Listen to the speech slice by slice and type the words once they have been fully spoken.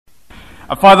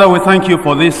Father, we thank you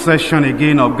for this session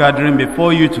again of gathering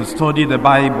before you to study the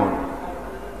Bible.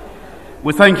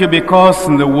 We thank you because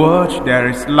in the Word there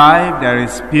is life, there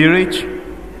is spirit,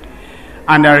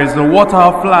 and there is the water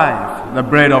of life, the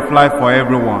bread of life for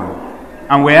everyone.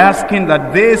 And we're asking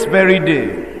that this very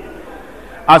day,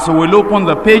 as you will open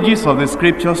the pages of the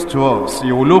scriptures to us,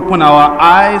 you will open our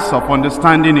eyes of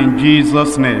understanding in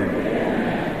Jesus' name.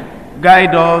 Amen.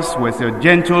 Guide us with your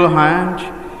gentle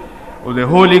hand, with the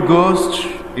Holy Ghost,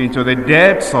 into the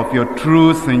depths of your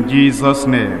truth in Jesus'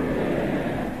 name.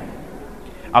 Amen.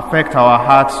 Affect our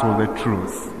hearts with the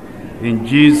truth. In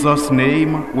Jesus'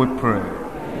 name we pray.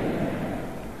 Amen.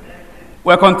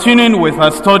 We're continuing with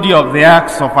our study of the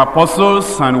Acts of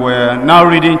Apostles, and we're now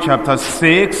reading chapter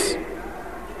 6,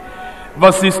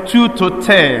 verses 2 to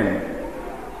 10.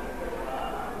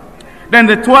 Then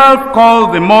the 12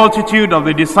 called the multitude of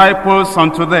the disciples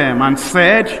unto them, and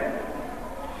said,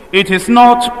 It is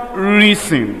not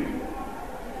reason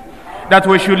that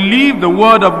we should leave the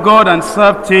word of God and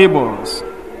serve tables.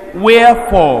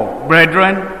 Wherefore,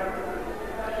 brethren,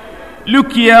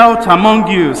 look ye out among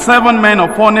you 7 men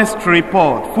of honest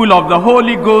report, full of the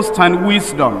Holy Ghost and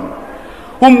wisdom,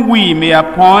 whom we may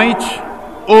appoint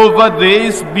over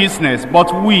this business,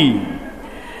 but we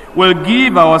will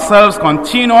give ourselves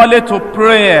continually to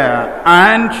prayer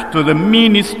and to the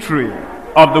ministry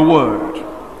of the word.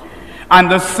 And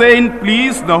the saying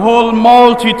pleased the whole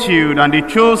multitude, and they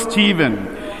chose Stephen,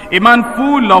 a man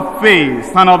full of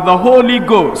faith and of the Holy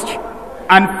Ghost,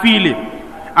 and Philip,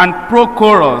 and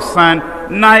Prochorus, and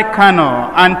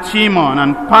Nicanor, and Timon,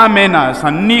 and Parmenas,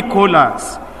 and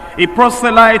Nicholas, a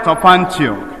proselyte of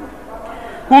Antioch,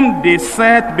 whom they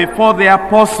set before the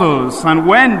apostles. And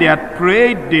when they had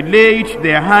prayed, they laid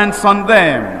their hands on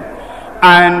them,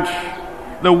 and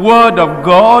the word of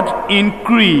God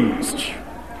increased.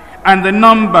 And the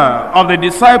number of the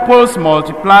disciples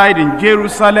multiplied in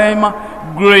Jerusalem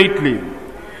greatly.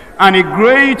 And a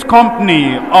great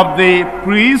company of the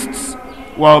priests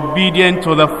were obedient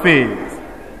to the faith.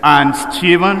 And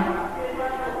Stephen,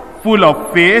 full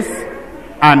of faith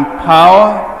and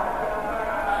power,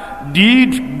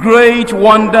 did great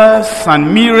wonders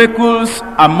and miracles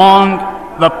among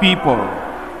the people.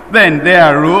 Then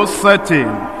there arose certain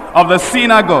of the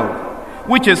synagogue,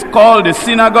 which is called the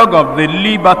synagogue of the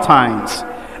Libertines,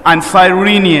 and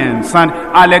Cyrenians, and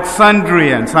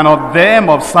Alexandrians, and of them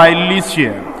of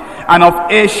Cilicia, and of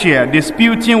Asia,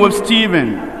 disputing with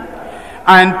Stephen.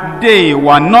 And they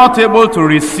were not able to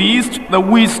resist the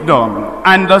wisdom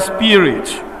and the spirit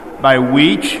by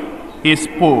which he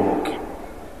spoke.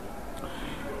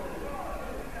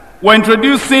 We're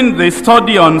introducing the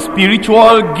study on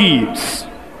spiritual gifts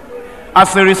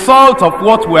as a result of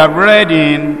what we have read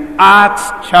in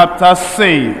Acts chapter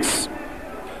 6.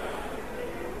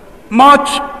 Much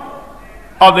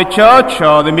of the church,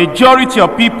 or the majority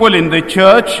of people in the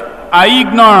church, are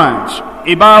ignorant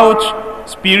about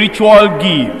spiritual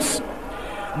gifts.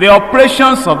 The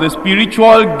operations of the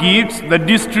spiritual gifts, the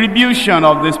distribution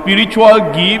of the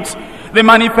spiritual gifts, the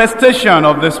manifestation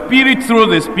of the Spirit through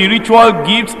the spiritual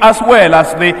gifts, as well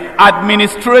as the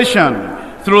administration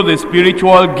through the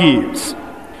spiritual gifts.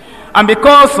 And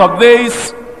because of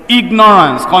this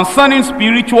ignorance concerning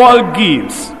spiritual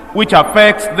gifts, which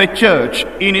affects the church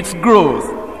in its growth,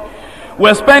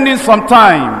 we're spending some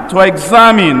time to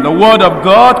examine the Word of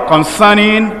God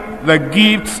concerning the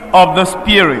gifts of the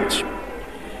Spirit.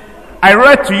 I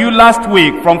read to you last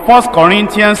week from 1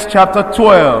 Corinthians chapter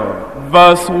 12,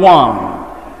 verse 1.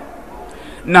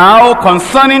 Now,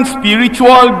 concerning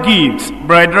spiritual gifts,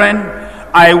 brethren,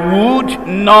 I would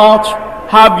not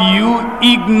have you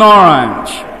ignorant.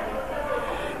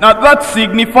 Now that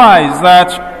signifies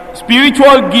that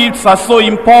spiritual gifts are so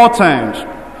important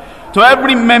to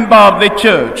every member of the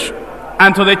church,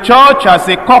 and to the church as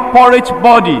a corporate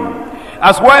body,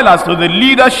 as well as to the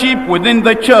leadership within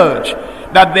the church,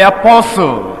 that the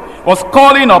apostle was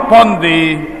calling upon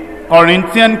the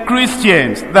Corinthian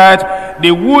Christians that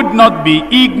they would not be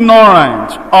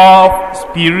ignorant of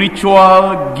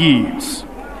spiritual gifts.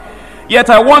 Yet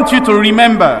I want you to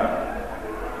remember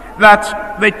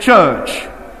that the church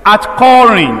at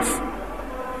Corinth,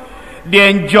 they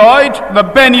enjoyed the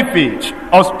benefit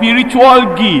of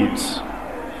spiritual gifts.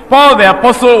 Paul the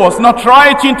apostle was not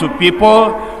writing to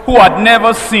people who had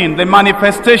never seen the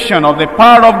manifestation of the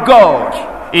power of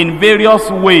God in various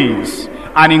ways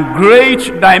and in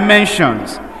great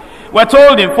dimensions. We're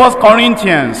told in 1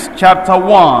 Corinthians chapter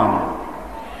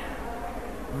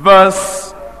 1,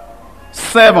 verse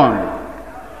 7.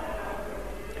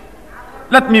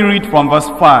 Let me read from verse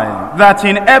 5. That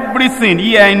in everything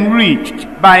ye are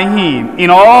enriched by him, in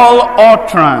all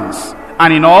utterance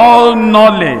and in all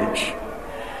knowledge,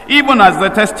 even as the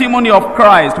testimony of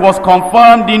Christ was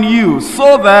confirmed in you,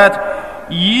 so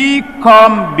that ye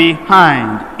come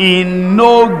behind in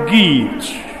no guilt.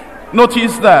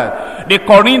 Notice that the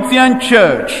Corinthian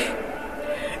church,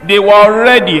 they were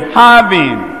already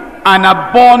having an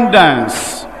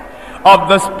abundance of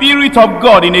the Spirit of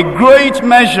God in a great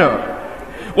measure,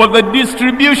 with the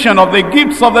distribution of the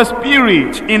gifts of the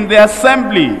Spirit in the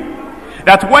assembly,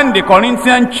 that when the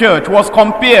Corinthian church was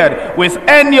compared with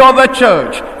any other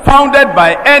church founded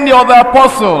by any other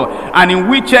apostle, and in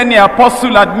which any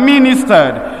apostle had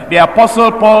ministered, the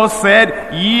apostle Paul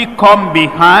said, ye come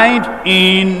behind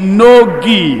in no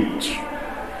guilt,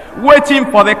 waiting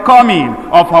for the coming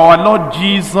of our Lord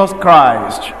Jesus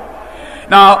Christ.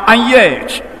 Now, and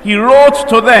yet, he wrote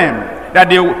to them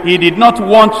that he did not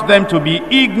want them to be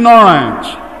ignorant.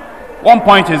 One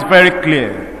point is very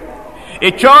clear. A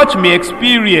church may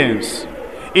experience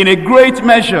in a great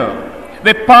measure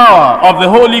the power of the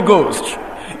Holy Ghost.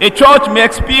 A church may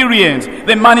experience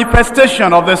the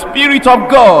manifestation of the Spirit of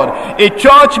God. A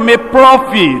church may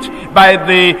profit by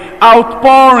the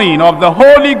outpouring of the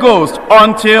Holy Ghost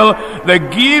until the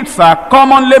gifts are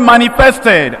commonly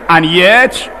manifested, and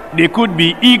yet they could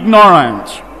be ignorant.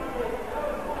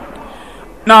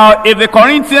 Now, if the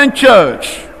Corinthian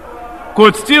church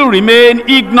could still remain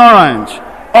ignorant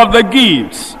of the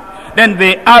gifts, then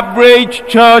the average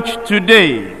church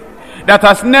today that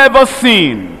has never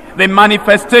seen the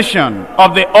manifestation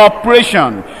of the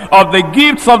operation of the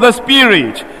gifts of the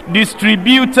Spirit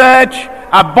distributed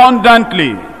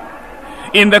abundantly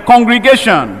in the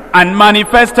congregation and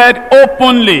manifested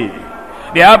openly,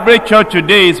 the average church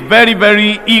today is very,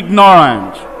 very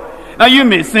ignorant. Now you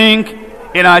may think,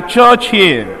 in our church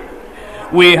here,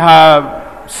 we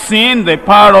have seen the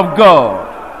power of God.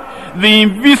 The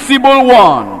invisible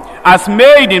one has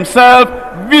made himself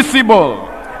visible,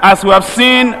 as we have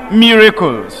seen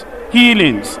miracles,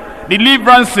 healings,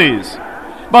 deliverances.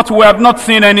 But we have not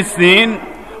seen anything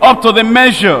up to the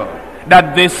measure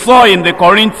that they saw in the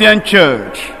Corinthian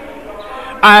church.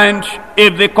 And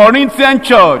if the Corinthian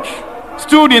church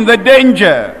stood in the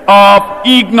danger of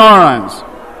ignorance,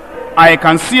 I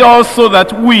can see also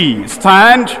that we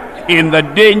stand in the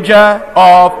danger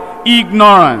of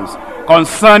ignorance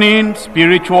concerning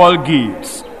spiritual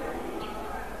gifts.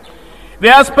 The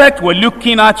aspect we're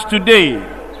looking at today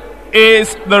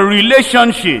is the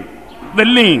relationship, the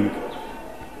link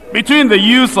between the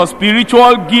use of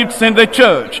spiritual gifts in the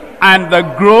church and the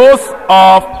growth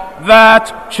of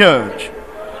that church.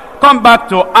 Come back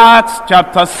to Acts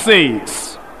chapter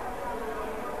 6.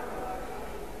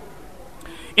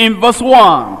 In verse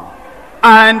 1,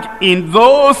 and in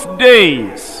those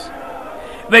days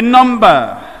the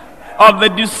number of the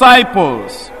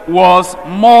disciples was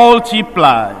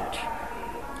multiplied.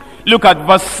 Look at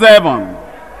verse 7.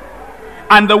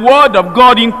 And the word of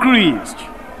God increased,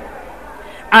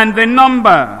 and the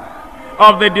number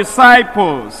of the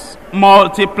disciples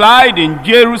multiplied in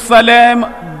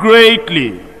Jerusalem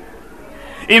greatly.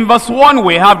 In verse 1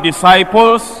 we have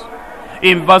disciples.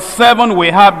 In verse 7 we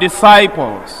have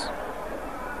disciples.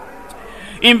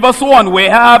 In verse 1 we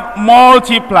have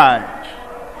multiplied.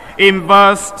 In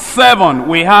verse 7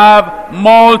 we have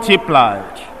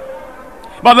multiplied.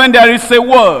 But then there is a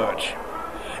word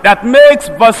that makes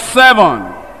verse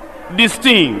 7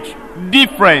 distinct,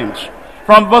 different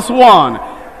from verse 1,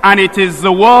 and it is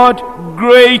the word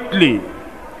greatly.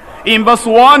 In verse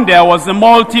 1 there was a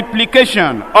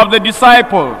multiplication of the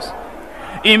disciples.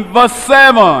 In verse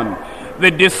 7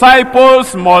 the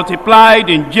disciples multiplied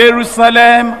in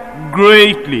Jerusalem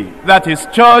greatly. That is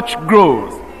church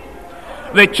growth.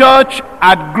 The church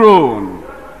had grown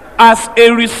as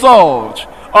a result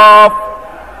of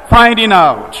finding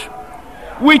out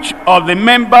which of the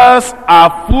members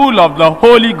are full of the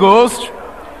Holy Ghost,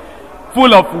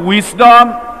 full of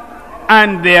wisdom,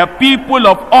 and they are people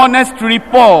of honest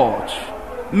report,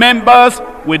 members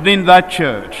within that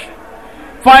church.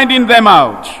 Finding them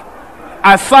out,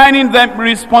 assigning them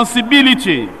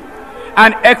responsibility,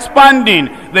 and expanding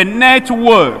the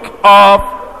network of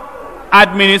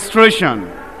administration,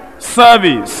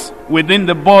 service within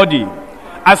the body.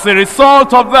 As a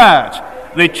result of that,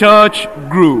 the church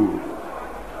grew.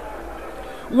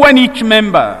 When each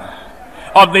member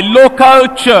of the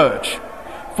local church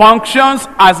functions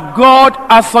as God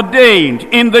has ordained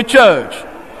in the church,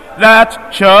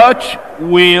 that church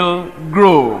will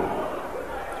grow.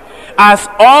 As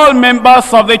all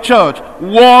members of the church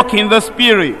walk in the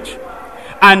Spirit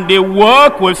and they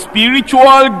work with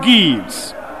spiritual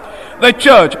gifts, the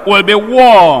church will be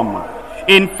warm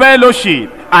in fellowship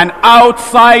and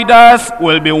outsiders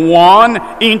will be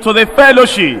won into the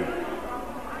fellowship.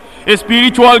 A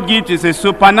spiritual gift is a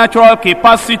supernatural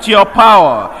capacity or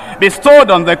power bestowed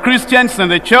on the Christians in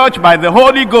the church by the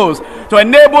Holy Ghost to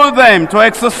enable them to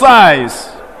exercise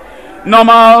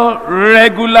normal,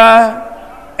 regular,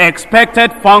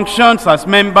 expected functions as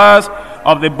members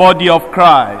of the body of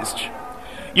Christ.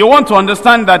 You want to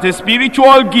understand that a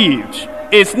spiritual gift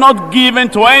is not given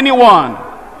to anyone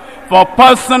for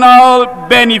personal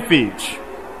benefit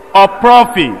or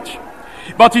profit,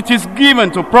 but it is given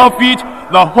to profit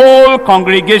the whole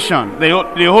congregation, the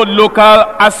whole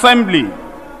local assembly.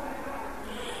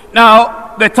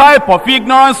 Now, the type of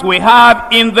ignorance we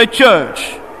have in the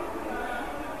church,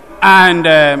 and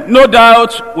no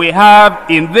doubt we have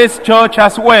in this church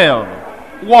as well.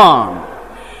 One,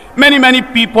 many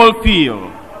people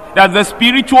feel that the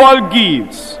spiritual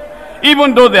gifts,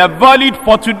 even though they are valid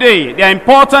for today, they are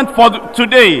important for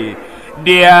today,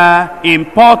 they are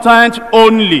important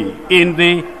only in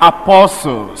the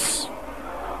apostles.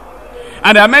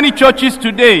 And there are many churches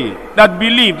today that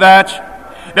believe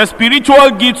that the spiritual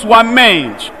gifts were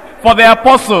meant for the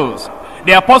apostles.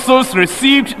 The apostles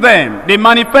received them, they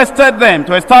manifested them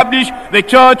to establish the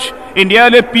church in the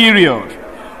early period.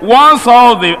 Once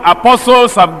all the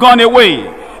apostles have gone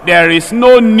away, there is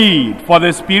no need for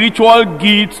the spiritual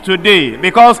gifts today,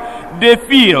 because they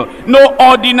feel no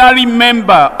ordinary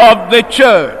member of the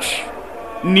church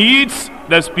needs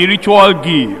the spiritual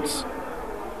gifts.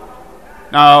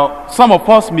 Now, some of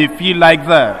us may feel like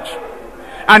that,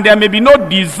 and there may be no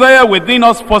desire within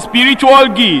us for spiritual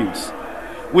gifts.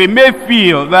 We may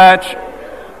feel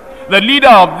that the leader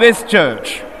of this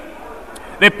church,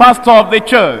 the pastor of the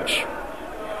church,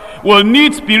 will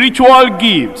need spiritual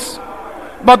gifts,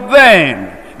 but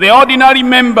then the ordinary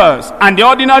members and the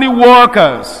ordinary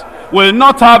workers will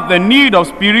not have the need of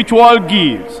spiritual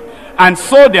gifts, and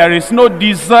so there is no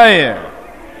desire.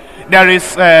 There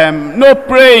is no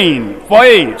praying for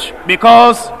it,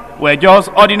 because we're just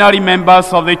ordinary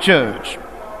members of the church.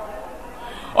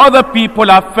 Other people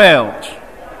have felt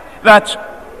that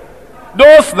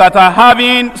those that are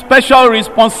having special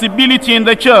responsibility in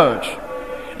the church,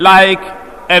 like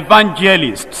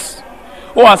evangelists,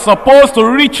 who are supposed to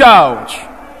reach out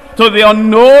to the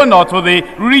unknown or to the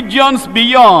regions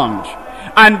beyond,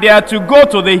 and they are to go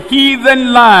to the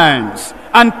heathen lands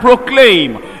and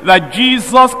proclaim that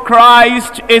Jesus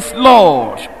Christ is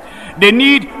Lord. They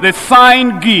need the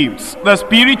sign gifts, the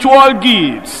spiritual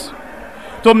gifts,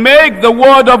 to make the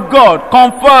word of God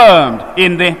confirmed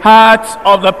in the hearts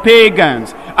of the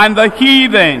pagans and the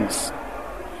heathens.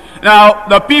 Now,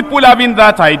 the people having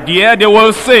that idea, they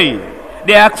will say,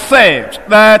 they accept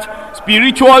that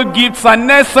spiritual gifts are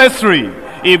necessary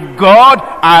if God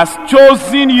has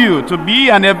chosen you to be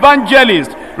an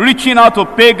evangelist, reaching out to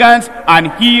pagans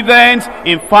and heathens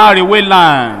in faraway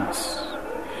lands.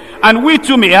 And we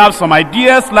too may have some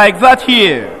ideas like that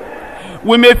here.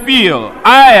 We may feel,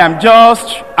 I am just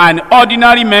an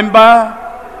ordinary member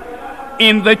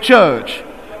in the church,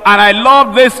 and I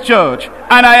love this church,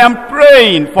 and I am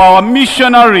praying for our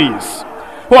missionaries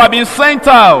who have been sent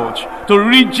out to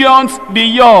regions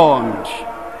beyond.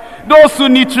 Those who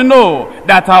need to know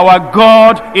that our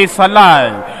God is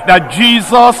alive, that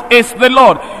Jesus is the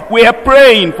Lord. We are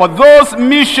praying for those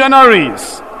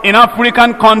missionaries in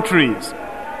African countries,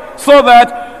 so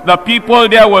that the people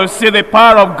there will see the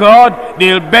power of God.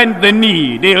 They'll bend the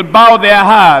knee, they'll bow their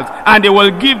hearts, and they will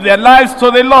give their lives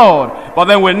to the Lord. But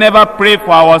then we'll never pray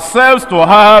for ourselves to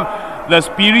have the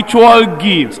spiritual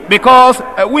gifts, because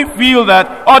we feel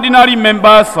that ordinary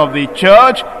members of the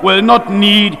church will not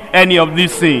need any of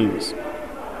these things.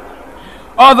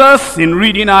 Others, in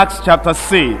reading Acts chapter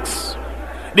 6,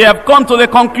 they have come to the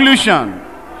conclusion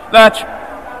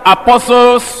that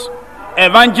apostles,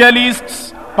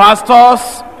 evangelists,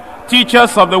 pastors,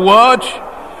 teachers of the word,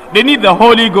 they need the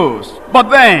Holy Ghost. But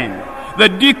then the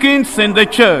deacons in the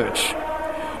church,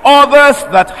 others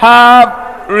that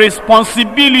have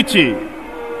responsibility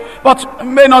but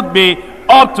may not be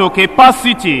up to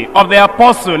capacity of the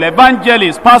apostle,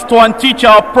 evangelist, pastor and teacher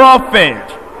or prophet,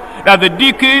 that the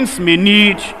deacons may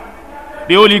need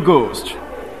the Holy Ghost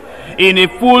in a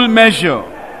full measure,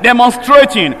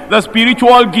 demonstrating the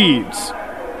spiritual gifts.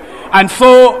 And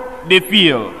so they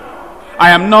feel, I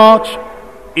am not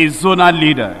a zonal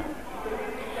leader,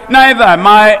 neither am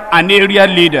I an area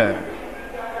leader,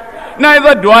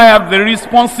 neither do I have the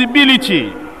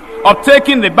responsibility of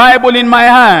taking the Bible in my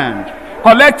hand,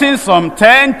 collecting some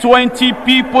 10-20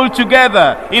 people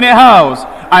together in a house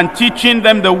and teaching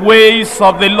them the ways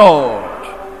of the Lord.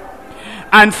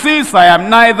 And since I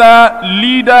am neither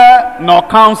leader nor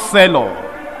counselor,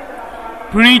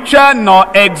 preacher nor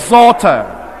exhorter,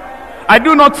 I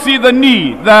do not see the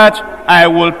need that I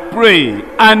will pray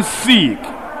and seek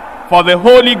for the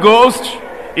Holy Ghost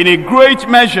in a great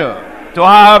measure to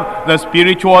have the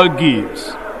spiritual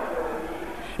gifts.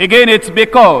 Again, it's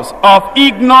because of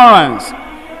ignorance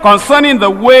concerning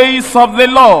the ways of the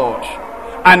Lord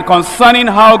and concerning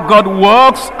how God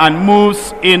works and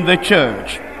moves in the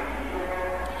church.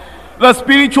 The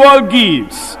spiritual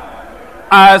gifts,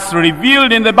 as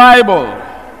revealed in the Bible,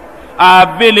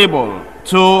 are available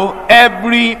to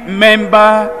every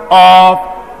member of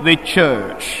the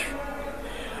church.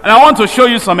 And I want to show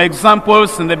you some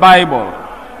examples in the Bible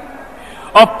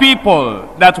of people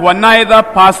that were neither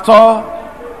pastor,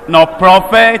 nor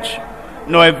prophet,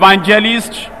 nor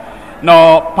evangelist,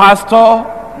 nor pastor,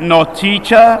 nor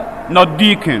teacher, nor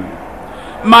deacon,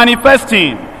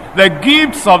 manifesting the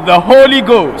gifts of the Holy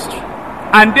Ghost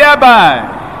and thereby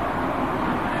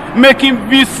making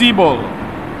visible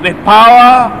the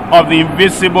power of the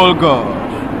invisible God.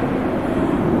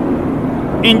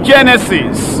 In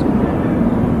Genesis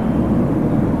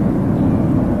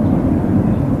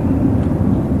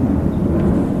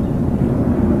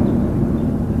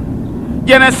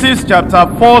chapter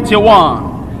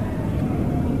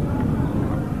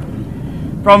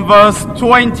 41, from verse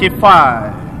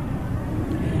 25.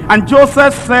 And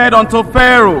Joseph said unto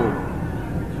Pharaoh,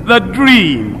 the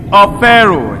dream of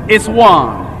Pharaoh is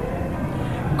one.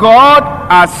 God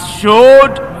has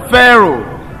showed Pharaoh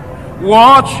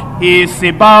what he is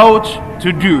about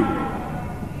to do.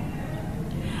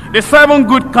 The 7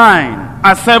 good kind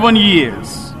are 7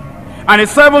 years, and the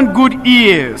 7 good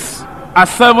years are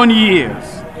 7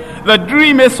 years. The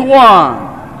dream is one,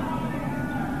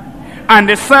 and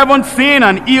the 7 thin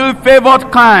and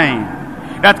ill-favored kind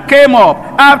that came up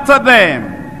after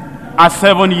them are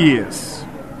 7 years.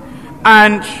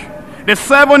 And the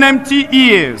 7 empty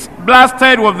years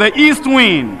blasted with the east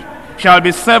wind shall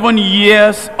be 7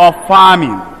 years of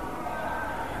famine.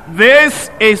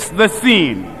 This is the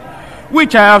thing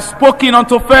which I have spoken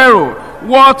unto Pharaoh,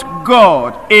 what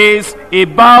God is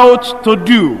about to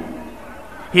do.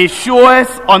 He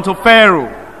showeth unto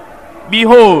Pharaoh,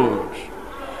 behold,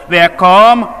 there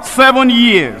come 7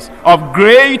 years of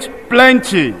great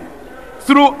plenty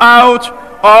throughout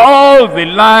all the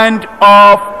land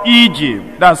of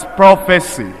Egypt. That's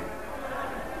prophecy.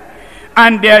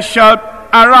 And there shall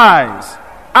arise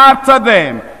after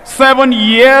them 7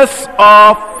 years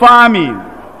of famine,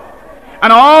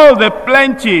 and all the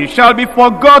plenty shall be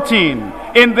forgotten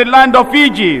in the land of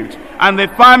Egypt, and the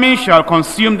famine shall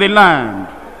consume the land.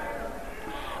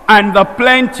 And the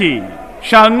plenty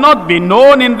shall not be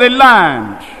known in the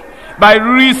land by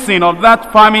reason of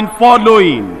that famine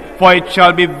following, for it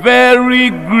shall be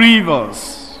very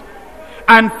grievous.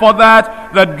 And for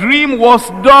that the dream was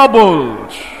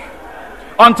doubled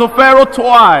unto Pharaoh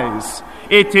twice.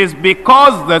 It is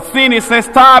because the thing is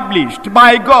established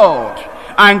by God,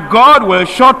 and God will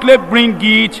shortly bring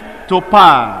it to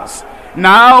pass.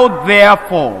 Now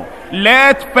therefore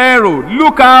let Pharaoh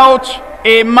look out.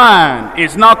 A man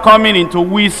is now coming into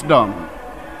wisdom.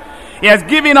 He has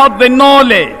given out the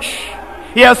knowledge.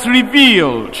 He has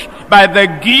revealed by the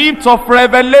gift of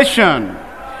revelation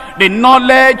the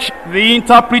knowledge, the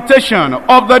interpretation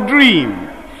of the dream.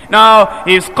 Now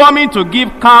he is coming to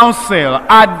give counsel,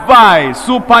 advice,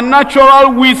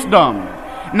 supernatural wisdom.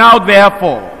 Now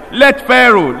therefore let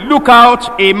Pharaoh look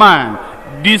out a man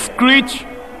discreet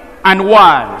and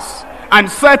wise, and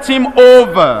set him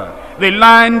over the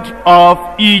land of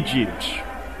Egypt.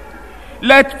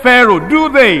 Let Pharaoh do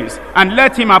this, and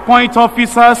let him appoint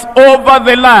officers over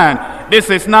the land. This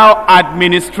is now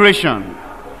administration.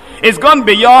 It's gone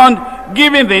beyond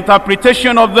giving the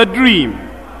interpretation of the dream,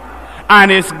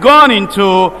 and it's gone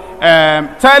into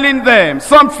telling them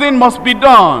something must be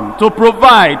done to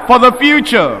provide for the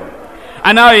future.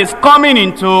 And now it's coming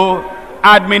into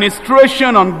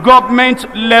administration on government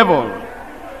level.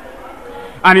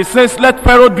 And he says, let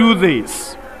Pharaoh do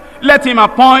this. Let him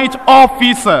appoint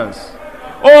officers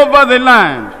over the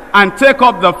land and take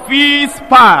up the fifth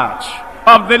part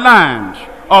of the land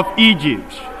of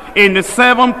Egypt. In the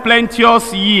 7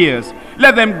 plenteous years,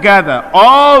 let them gather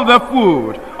all the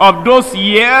food of those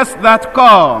years that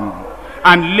come,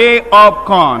 and lay up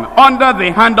corn under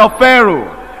the hand of Pharaoh,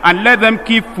 and let them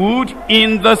keep food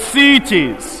in the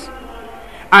cities.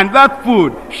 And that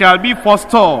food shall be for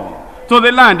store to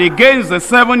the land against the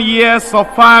 7 years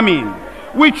of famine,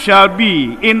 which shall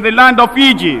be in the land of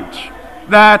Egypt,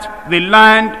 that the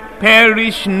land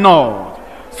perish not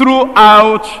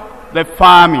throughout the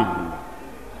famine.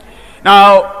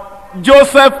 Now,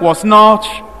 Joseph was not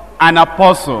an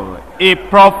apostle, a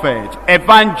prophet,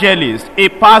 evangelist, a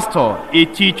pastor, a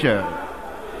teacher.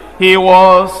 he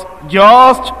was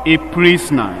just a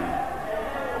prisoner.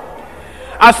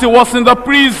 As he was in the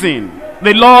prison,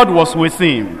 the Lord was with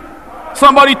him.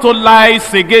 Somebody told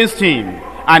lies against him,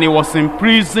 and he was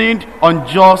imprisoned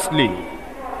unjustly.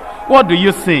 What do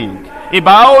you think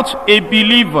about a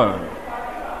believer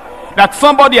that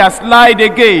somebody has lied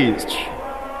against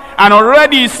and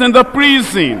already is in the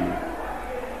prison?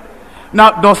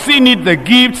 Now, does he need the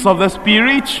gifts of the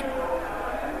Spirit?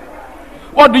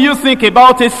 What do you think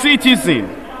about a citizen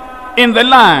in the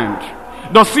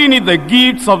land? Does he need the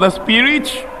gifts of the Spirit?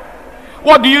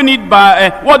 What do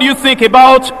you think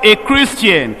about a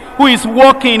Christian who is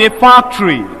working in a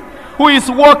factory, who is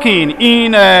working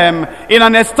in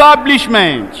an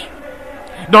establishment?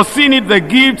 Does he need the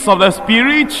gifts of the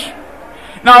Spirit?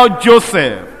 Now,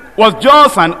 Joseph was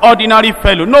just an ordinary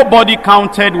fellow. Nobody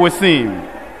counted with him.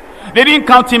 They didn't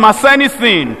count him as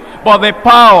anything, but the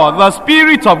power, the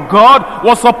Spirit of God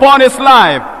was upon his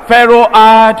life. Pharaoh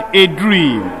had a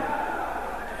dream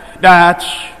that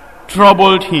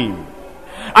troubled him,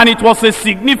 and it was a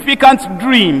significant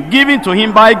dream given to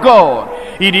him by God.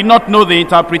 He did not know the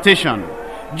interpretation.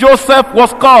 Joseph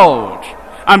was called,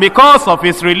 and because of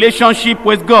his relationship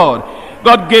with God,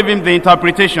 God gave him the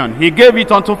interpretation. He gave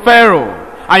it unto Pharaoh,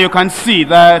 and you can see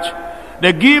that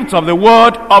the gift of the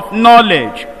word of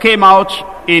knowledge came out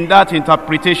in that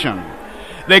interpretation.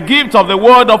 The gift of the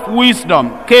word of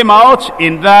wisdom came out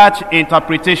in that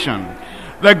interpretation.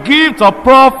 The gift of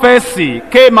prophecy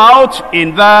came out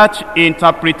in that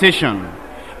interpretation.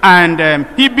 And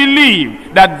he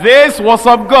believed that this was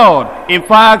of God. In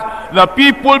fact, the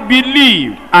people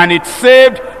believed, and it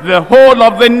saved the whole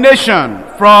of the nation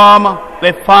from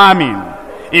the famine.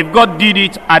 If God did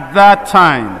it at that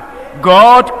time,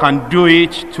 God can do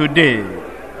it today.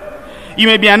 You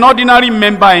may be an ordinary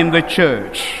member in the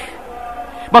church,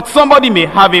 but somebody may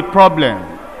have a problem.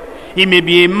 He may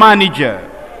be a manager.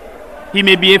 He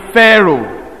may be a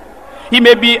pharaoh. He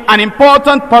may be an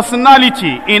important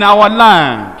personality in our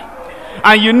land,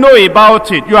 and you know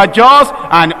about it. You are just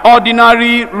an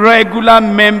ordinary, regular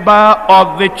member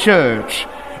of the church,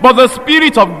 but the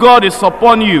Spirit of God is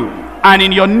upon you, and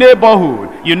in your neighborhood,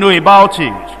 you know about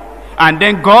it. And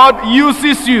then God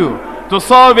uses you to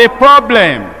solve a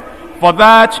problem for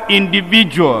that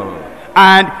individual.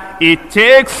 And it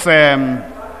takes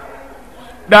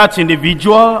that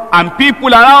individual and people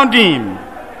around him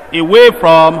away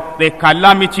from the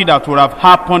calamity that would have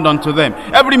happened unto them.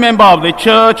 Every member of the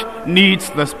church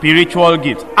needs the spiritual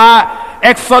gifts.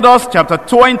 Exodus chapter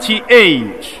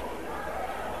 28.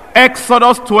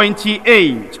 Exodus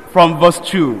 28 from verse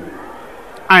 2.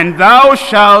 And thou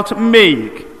shalt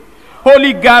make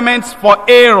holy garments for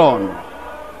Aaron,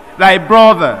 thy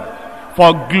brother,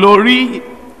 for glory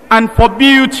and for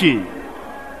beauty.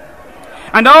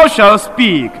 And thou shalt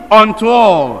speak unto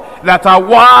all that are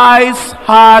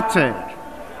wise-hearted,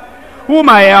 whom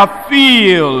I have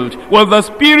filled with the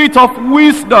spirit of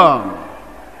wisdom,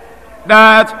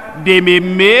 that they may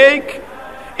make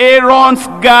Aaron's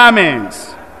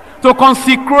garments, to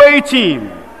consecrate him,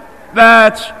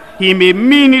 that he may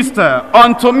minister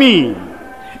unto me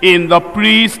in the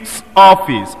priest's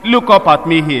office. Look up at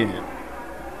me here.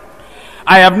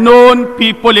 I have known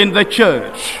people in the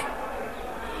church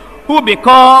who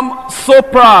become so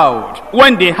proud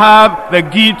when they have the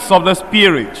gifts of the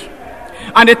Spirit.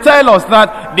 And they tell us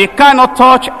that they cannot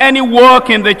touch any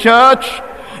work in the church.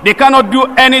 They cannot do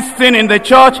anything in the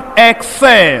church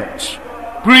except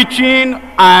preaching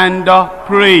and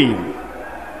praying.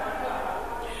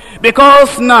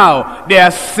 Because now they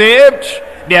are saved,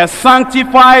 they are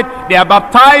sanctified, they are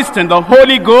baptized in the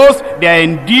Holy Ghost, they are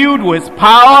endued with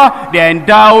power, they are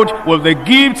endowed with the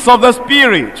gifts of the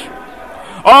Spirit.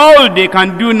 All they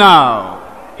can do now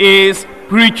is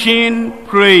preaching,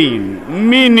 praying,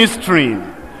 ministering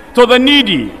to the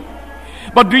needy.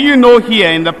 But do you know, here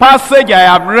in the passage I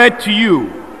have read to you,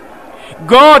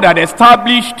 God had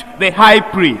established the high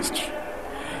priest.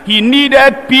 He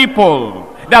needed people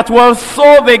that will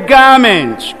sew the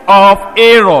garment of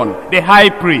Aaron, the high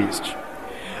priest.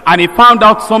 And he found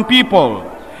out some people,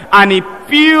 and he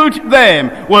filled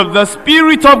them with the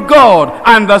Spirit of God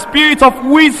and the Spirit of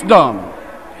wisdom.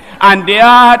 And they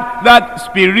had that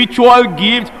spiritual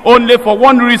gift only for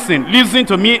one reason. Listen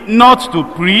to me, not to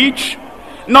preach,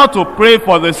 not to pray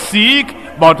for the sick,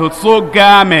 but to sew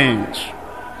garments,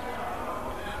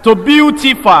 to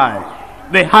beautify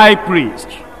the high priest.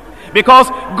 Because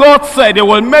God said they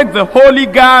will make the holy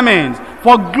garments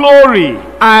for glory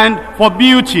and for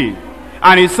beauty.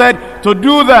 And he said, to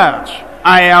do that,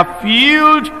 I have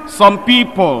filled some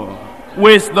people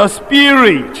with the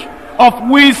spirit of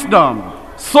wisdom,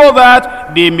 so that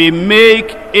they may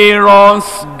make Aaron's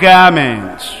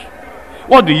garment.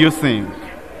 What do you think?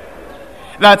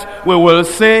 That we will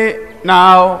say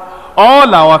now,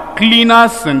 all our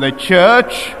cleaners in the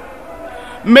church,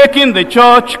 making the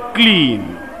church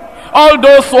clean, all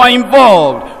those who are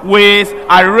involved with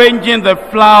arranging the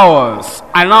flowers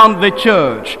around the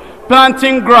church,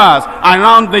 planting grass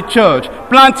around the church,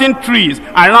 planting trees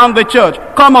around the church,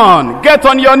 come on, get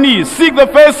on your knees, seek the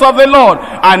face of the Lord,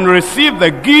 and receive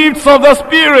the gifts of the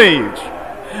Spirit.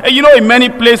 And you know, in many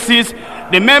places,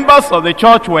 the members of the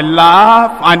church will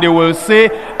laugh and they will say,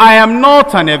 I am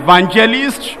not an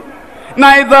evangelist,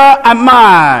 neither am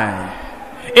I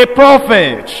a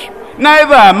prophet,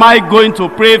 neither am I going to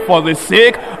pray for the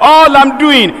sick. All I'm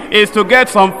doing is to get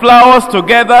some flowers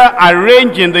together,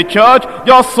 arrange in the church,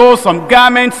 just sew some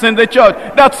garments in the church.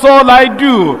 That's all I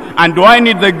do. And do I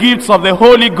need the gifts of the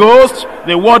Holy Ghost?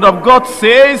 The Word of God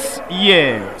says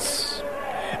yes.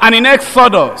 And in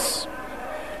Exodus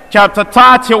chapter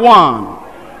 31,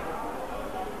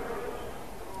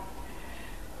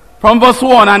 from verse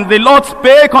 1, and the Lord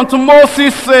spake unto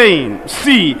Moses, saying,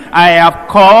 See, I have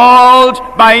called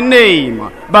by name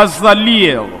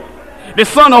Bezaleel, the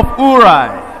son of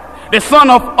Uri, the son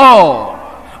of Ur,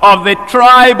 of the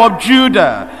tribe of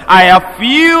Judah. I have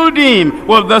filled him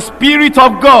with the Spirit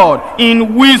of God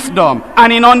in wisdom,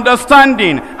 and in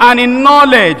understanding, and in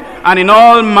knowledge, and in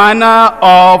all manner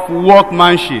of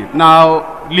workmanship.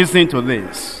 Now, listen to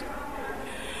this.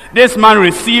 This man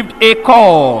received a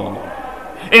call.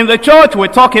 In the church, we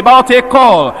talk about a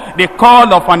call, the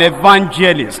call of an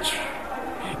evangelist.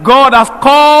 God has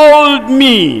called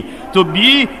me to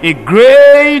be a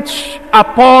great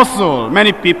apostle,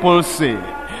 many people say.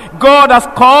 God has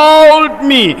called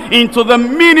me into the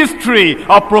ministry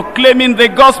of proclaiming the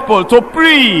gospel, to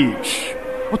preach,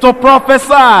 to prophesy.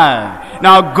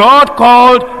 Now, God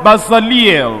called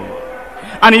Bezaleel,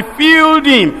 and he filled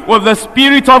him with the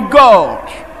Spirit of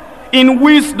God in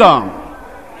wisdom,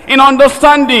 in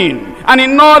understanding, and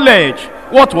in knowledge.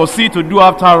 What was he to do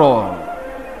after all?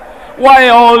 Why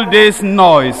all this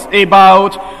noise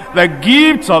about the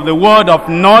gifts of the word of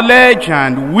knowledge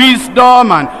and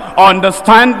wisdom and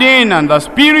understanding and the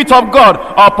Spirit of God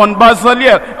upon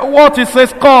Bezaleel? What is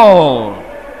his call?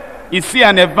 Is he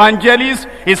an evangelist?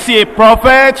 Is he a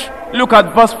prophet? Look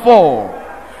at verse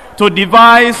 4. To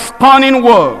devise cunning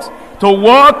works, to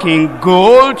work in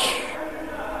gold,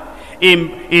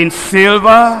 in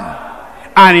silver,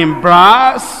 and in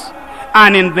brass,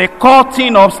 and in the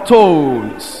cutting of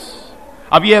stones.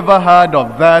 Have you ever heard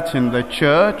of that in the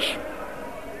church?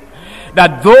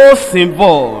 That those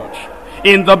involved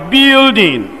in the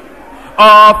building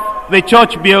of the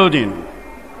church building,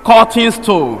 cutting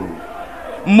stone,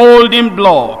 molding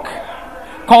block,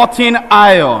 cutting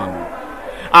iron,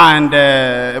 and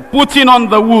putting on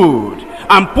the wood,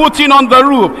 and putting on the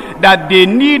roof, that they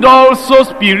need also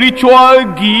spiritual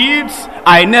gifts?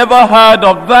 I never heard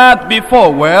of that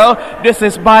before. Well, this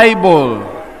is Bible.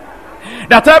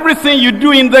 That everything you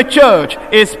do in the church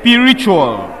is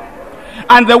spiritual.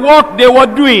 And the work they were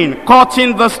doing,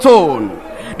 cutting the stone,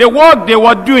 the work they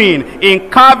were doing in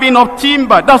carving of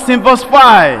timber, that's in verse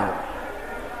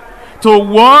 5. To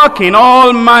work in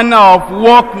all manner of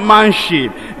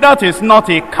workmanship. That is not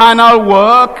a carnal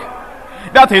work.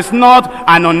 That is not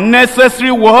an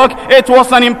unnecessary work. It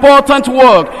was an important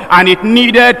work, and it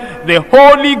needed the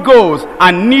Holy Ghost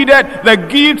and needed the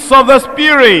gifts of the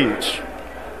Spirit.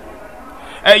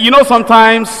 You know,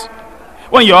 sometimes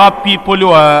when you have people who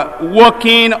are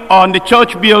working on the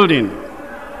church building,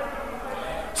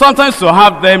 sometimes you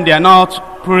have them, they are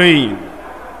not praying.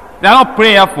 They are not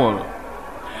prayerful.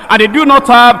 And they do not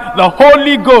have the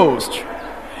Holy Ghost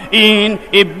in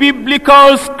a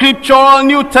biblical, scriptural,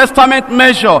 New Testament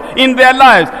measure in their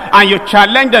lives. And you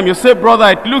challenge them, you say, brother,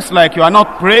 it looks like you are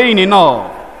not praying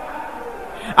enough.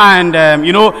 And,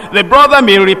 you know, the brother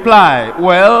may reply,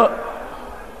 well,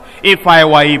 if I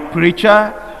were a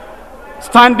preacher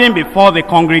standing before the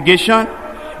congregation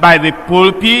by the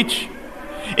pulpit,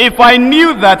 if I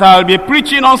knew that I'll be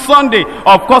preaching on Sunday,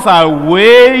 of course I'll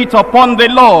wait upon the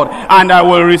Lord and I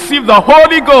will receive the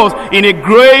Holy Ghost in a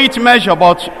great measure.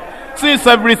 But since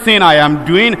everything I am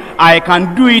doing, I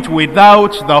can do it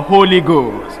without the Holy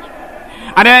Ghost.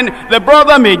 And then the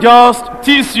brother may just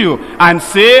tease you and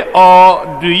say,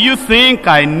 oh, do you think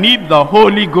I need the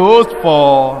Holy Ghost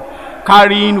for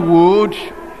carrying wood,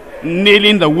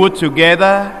 nailing the wood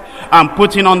together, and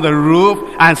putting on the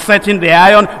roof, and setting the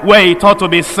iron where it ought to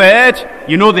be set?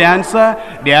 You know the answer?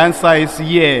 The answer is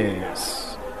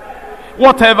yes.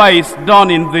 Whatever is done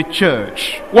in the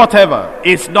church, whatever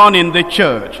is done in the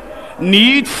church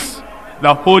needs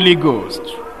the Holy Ghost.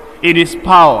 It is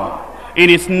power. in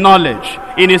his knowledge,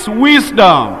 in his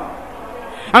wisdom.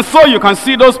 And so you can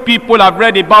see those people I've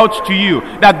read about to you,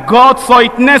 that God saw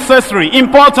it necessary,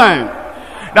 important,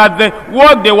 that the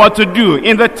work they were to do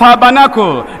in the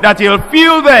tabernacle, that he'll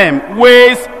fill them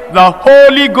with the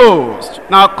Holy Ghost.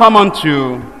 Now come on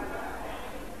to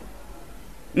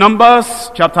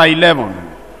Numbers chapter 11,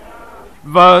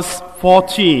 verse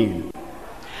 14.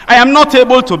 I am not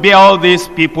able to bear all these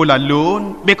people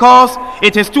alone, because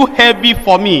it is too heavy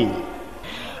for me.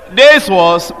 This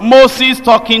was Moses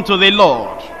talking to the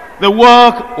Lord. The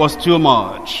work was too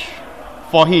much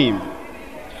for him.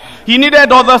 He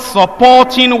needed other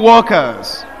supporting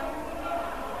workers.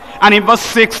 And in verse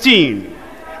 16,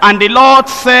 and the Lord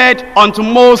said unto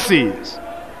Moses,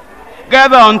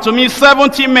 gather unto me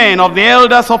 70 men of the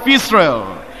elders of Israel,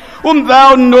 whom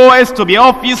thou knowest to be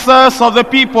officers of the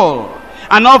people,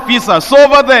 and officers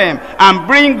over them, and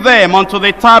bring them unto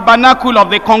the tabernacle of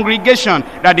the congregation,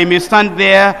 that they may stand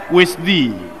there with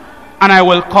thee. And I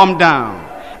will come down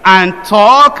and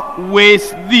talk with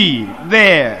thee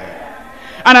there.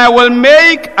 And I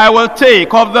will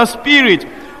take of the Spirit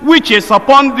which is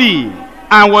upon thee,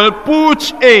 and will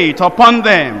put it upon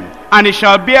them, and it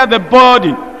shall bear the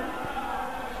burden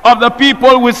of the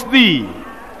people with thee,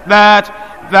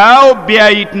 that thou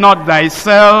bear it not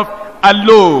thyself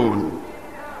alone.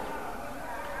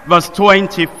 Verse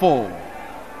 24.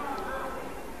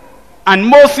 And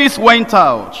Moses went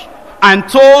out and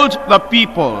told the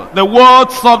people the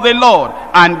words of the Lord,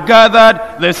 and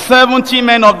gathered the 70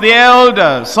 men of the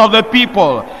elders of the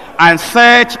people, and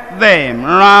set them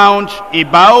round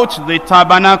about the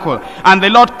tabernacle. And the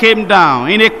Lord came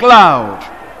down in a cloud,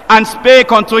 and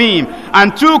spake unto him,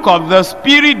 and took of the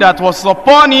Spirit that was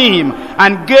upon him,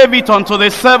 and gave it unto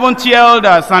the 70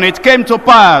 elders. And it came to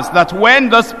pass that when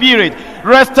the Spirit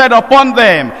rested upon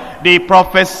them, they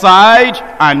prophesied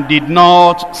and did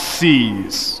not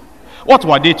cease. What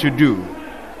were they to do?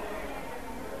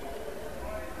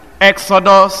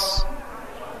 Exodus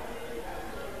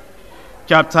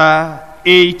chapter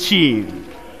 18.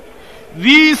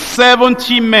 These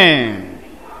 70 men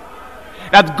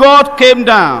that God came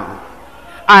down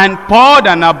and poured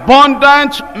an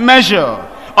abundant measure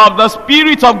of the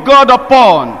Spirit of God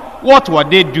upon, what were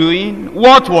they doing?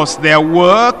 What was their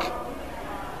work?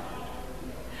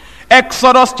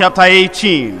 Exodus chapter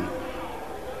 18,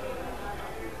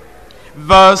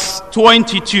 verse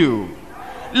 22.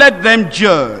 Let them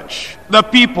judge the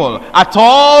people at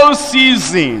all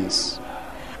seasons,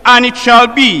 and it shall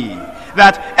be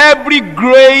that every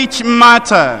great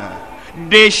matter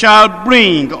they shall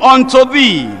bring unto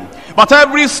thee, but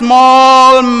every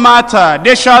small matter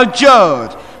they shall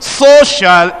judge, so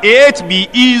shall it be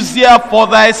easier for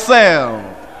thyself.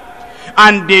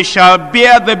 And they shall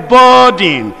bear the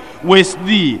burden with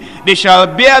thee. They shall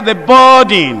bear the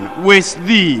burden with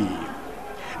thee.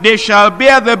 They shall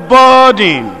bear the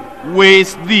burden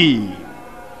with thee.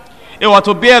 They were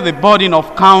to bear the burden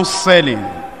of counseling,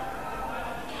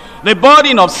 the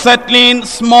burden of settling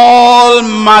small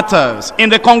matters in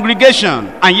the congregation.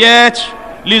 And yet,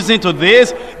 listen to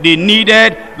this, they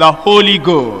needed the Holy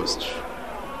Ghost.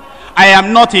 I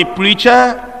am not a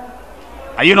preacher.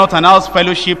 Are you not an house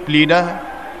fellowship leader?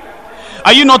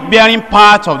 Are you not bearing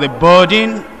part of the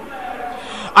burden?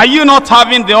 Are you not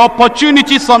having the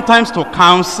opportunity sometimes to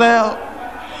counsel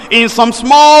in some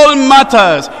small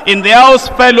matters in the house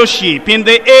fellowship, in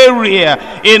the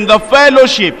area, in the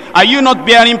fellowship? Are you not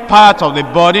bearing part of the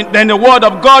burden? Then the word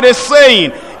of God is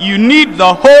saying you need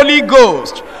the Holy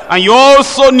Ghost, and you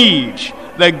also need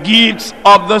the gifts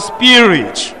of the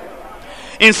Spirit.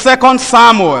 In 2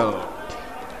 Samuel,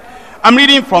 I'm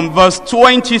reading from verse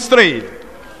 23.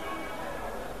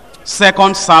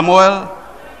 2 Samuel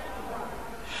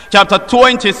chapter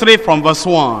 23 from verse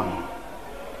 1.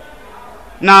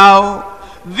 Now,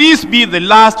 these be the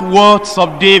last words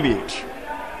of David.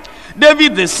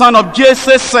 David the son of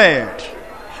Jesse said,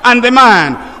 and the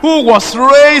man who was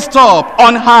raised up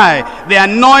on high, the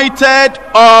anointed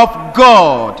of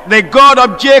God, the God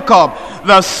of Jacob,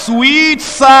 the sweet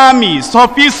psalmist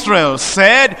of Israel,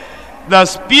 said, the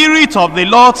Spirit of the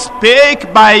Lord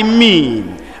spake by me,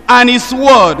 and his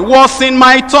word was in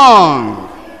my tongue.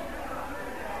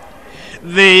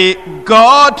 The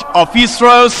God of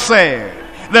Israel said,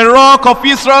 the rock of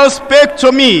Israel spake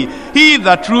to me, he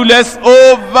that ruleth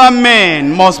over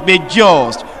men must be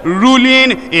just,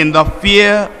 ruling in the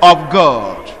fear of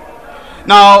God.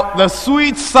 Now, the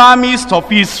sweet psalmist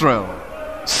of Israel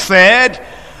said,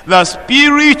 the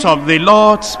Spirit of the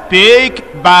Lord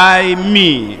spake by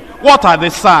me. What are the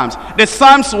psalms? The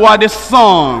psalms were the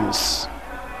songs.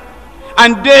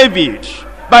 And David,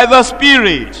 by the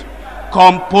Spirit,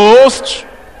 composed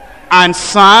and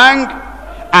sang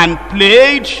and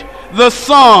played the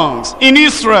songs in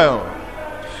Israel.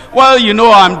 Well, you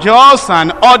know, I'm just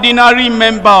an ordinary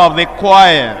member of the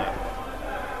choir.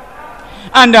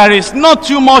 And there is not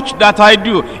too much that I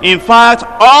do. In fact,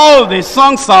 all the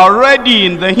songs are already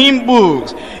in the hymn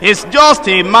books. It's just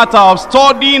a matter of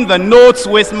studying the notes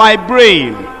with my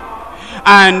brain.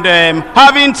 And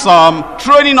having some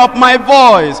training of my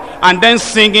voice. And then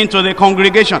singing to the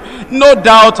congregation. No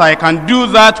doubt I can do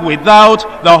that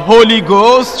without the Holy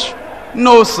Ghost.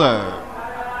 No, sir.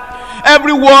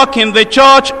 Every work in the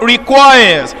church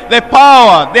requires the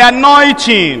power, the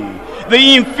anointing, the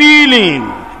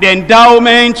infilling, the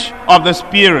endowment of the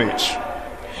Spirit.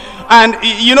 And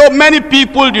you know, many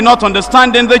people do not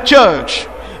understand in the church.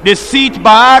 They sit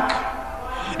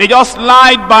back, they just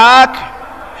lie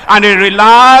back, and they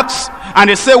relax, and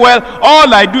they say, well,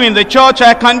 all I do in the church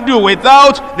I can do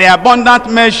without the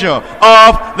abundant measure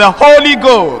of the Holy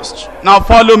Ghost. Now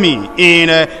follow me in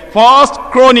 1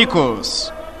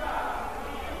 Chronicles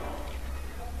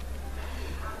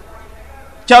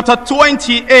chapter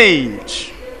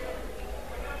 28.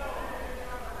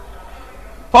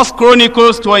 1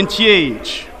 Chronicles 28,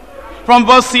 from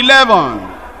verse 11.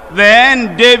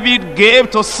 Then David gave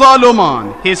to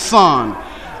Solomon his son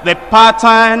the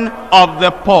pattern of the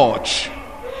porch,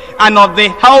 and of the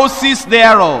houses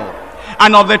thereof,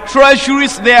 and of the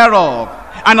treasuries thereof,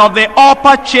 and of the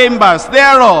upper chambers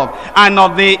thereof, and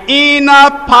of the inner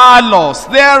parlors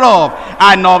thereof,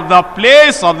 and of the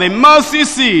place of the mercy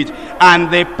seat,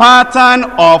 and the pattern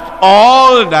of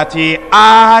all that he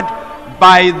had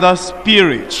by the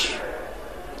Spirit.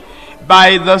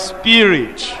 By the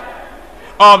Spirit.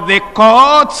 Of the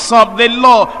courts of the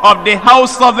Lord, of the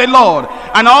house of the Lord,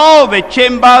 and all the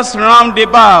chambers round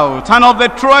about, and of the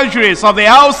treasuries of the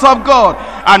house of God,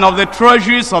 and of the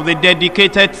treasuries of the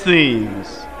dedicated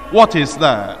things. What is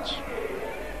that?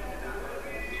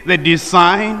 The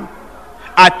design,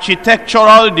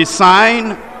 architectural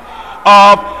design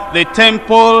of the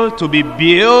temple to be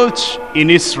built in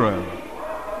Israel.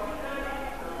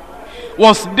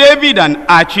 Was David an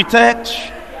architect?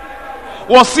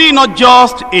 Was he not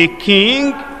just a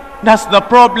king? That's the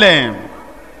problem.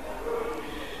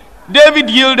 David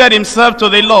yielded himself to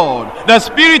the Lord. The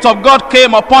Spirit of God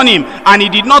came upon him, and he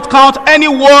did not count any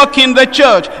work in the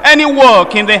church, any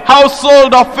work in the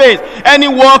household of faith, any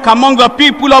work among the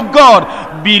people of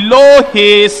God below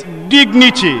his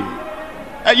dignity.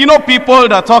 You know, people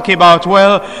that talk about,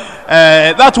 well,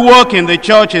 that work in the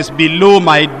church is below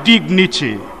my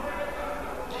dignity.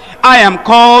 I am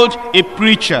called a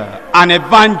preacher, an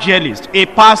evangelist, a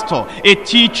pastor, a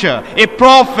teacher, a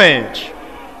prophet.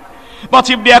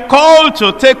 But if they are called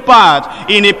to take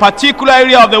part in a particular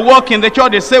area of the work in the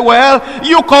church, they say, well,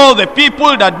 you call the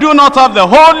people that do not have the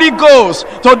Holy Ghost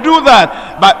to do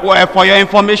that. But well, for your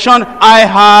information, I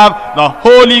have the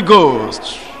Holy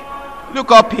Ghost.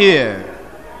 Look up here.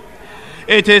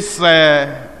 It is...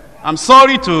 I'm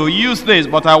sorry to use this,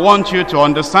 but I want you to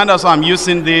understand as I'm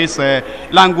using this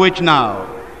language now.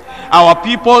 Our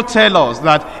people tell us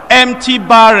that empty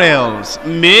barrels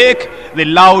make the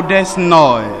loudest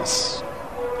noise.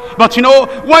 But you know,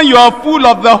 when you are full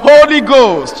of the Holy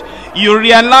Ghost, you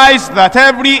realize that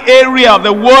every area of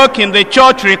the work in the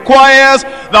church requires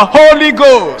the Holy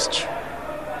Ghost.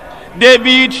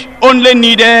 David only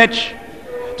needed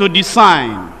to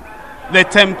design the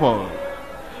temple,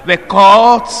 the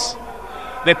courts,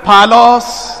 the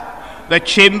palace, the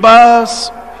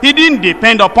chambers. He didn't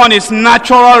depend upon his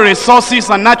natural resources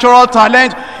and natural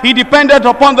talent. He depended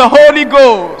upon the Holy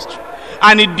Ghost.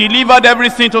 And he delivered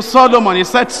everything to Solomon. He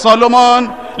said,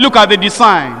 Solomon, look at the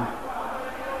design.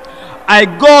 I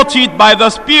got it by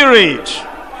the Spirit.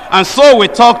 And so we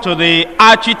talk to the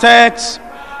architects,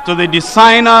 to the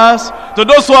designers, to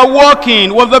those who are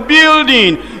working with the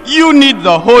building. You need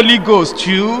the Holy Ghost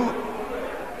too.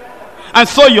 And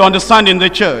so you understand in the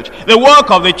church, the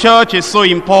work of the church is so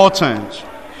important.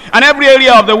 And every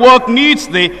area of the work needs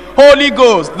the Holy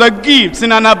Ghost, the gifts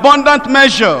in an abundant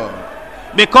measure.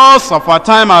 Because of our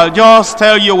time, I'll just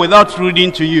tell you without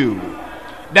reading to you.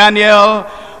 Daniel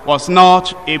was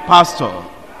not a pastor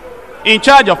in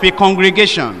charge of a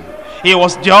congregation. He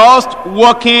was just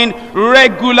working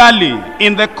regularly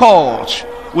in the court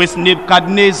with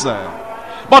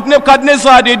Nebuchadnezzar. But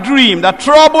Nebuchadnezzar had a dream that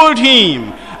troubled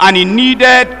him, and he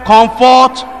needed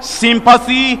comfort,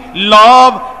 sympathy,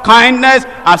 love, kindness,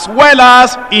 as well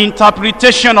as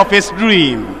interpretation of his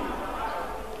dream.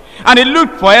 And he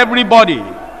looked for everybody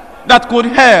that could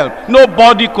help.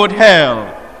 Nobody could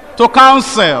help. To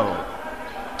counsel,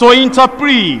 to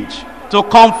interpret, to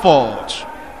comfort.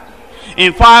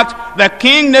 In fact, the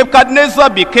king Nebuchadnezzar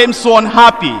became so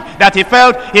unhappy that he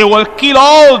felt he will kill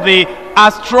all the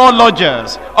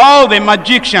astrologers, all the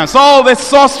magicians, all the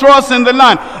sorcerers in the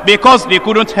land, because they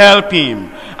couldn't help him.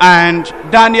 And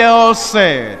Daniel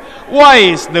said, why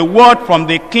is the word from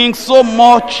the king so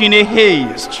much in a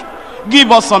haste?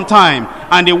 Give us some time.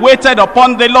 And they waited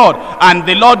upon the Lord, and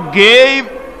the Lord gave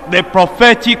the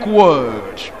prophetic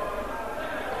word.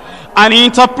 And he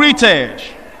interpreted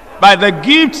by the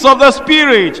gifts of the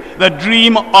Spirit the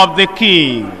dream of the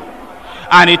king.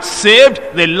 And it saved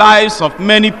the lives of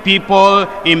many people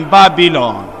in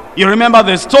Babylon. You remember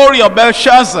the story of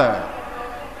Belshazzar.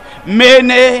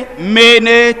 Mene,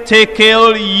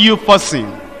 tekel,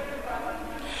 upharsin.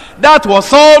 That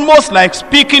was almost like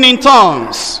speaking in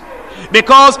tongues,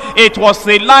 because it was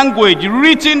a language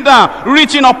written down,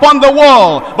 written upon the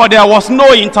wall, but there was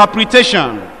no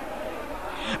interpretation.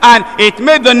 And it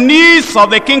made the knees of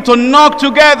the king to knock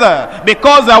together,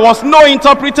 because there was no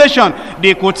interpretation.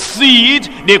 They could see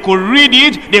it, they could read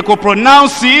it, they could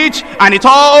pronounce it, and it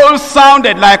all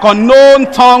sounded like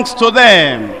unknown tongues to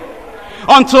them.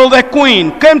 Until the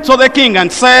queen came to the king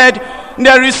and said,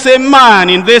 there is a man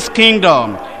in this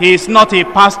kingdom. He is not a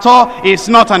pastor, he is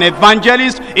not an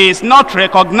evangelist, he is not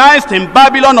recognized in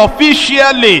Babylon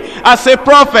officially as a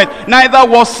prophet, neither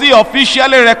was he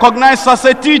officially recognized as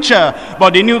a teacher,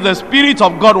 but they knew the Spirit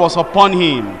of God was upon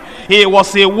him. He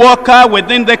was a worker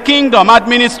within the kingdom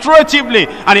administratively,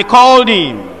 and he called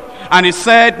him and he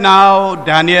said, now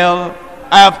Daniel,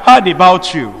 I have heard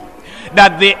about you,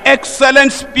 that the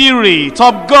excellent Spirit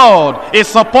of God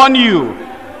is upon you.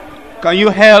 Can you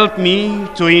help me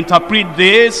to interpret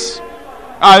this?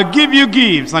 I'll give you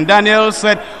gifts. And Daniel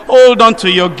said, hold on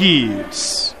to your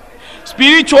gifts.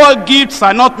 Spiritual gifts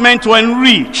are not meant to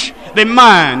enrich the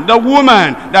man, the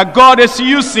woman that God is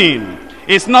using.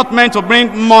 It's not meant to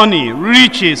bring money,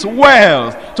 riches,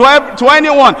 wealth to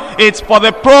anyone. It's for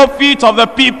the profit of the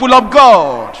people of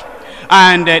God.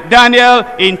 And Daniel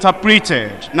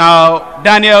interpreted. Now,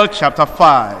 Daniel chapter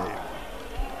 5.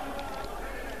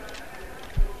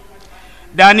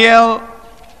 Daniel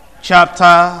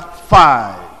chapter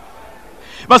 5.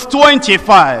 Verse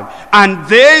 25. And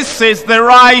this is the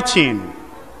writing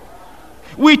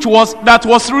that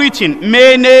was written,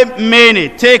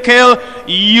 Mene, tekel,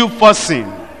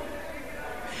 upharsin.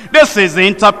 This is the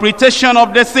interpretation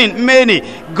of the thing. Mene,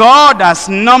 God has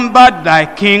numbered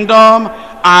thy kingdom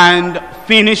and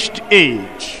finished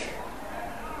it.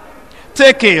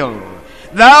 Tekel,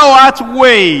 thou art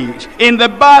weighed in the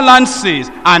balances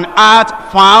and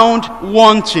art found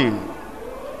wanting.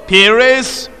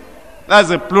 Peres, that's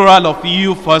the plural of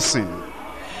upharsin.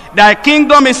 Thy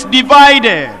kingdom is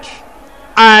divided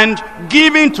and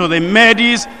given to the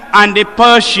Medes and the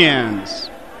Persians.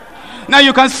 Now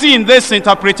you can see in this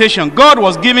interpretation, God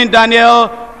was giving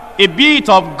Daniel a bit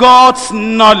of God's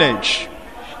knowledge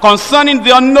concerning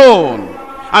the unknown.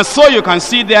 And so you can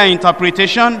see their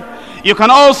interpretation. You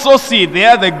can also see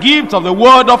there the gift of the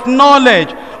word of knowledge,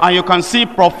 and you can see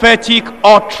prophetic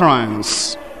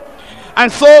utterance.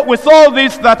 And so with all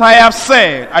this that I have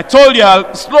said, I told you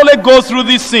I'll slowly go through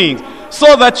these things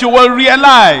so that you will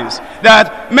realize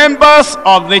that members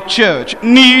of the church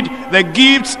need the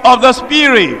gifts of the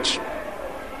Spirit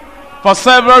for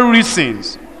several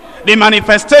reasons. The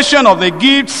manifestation of the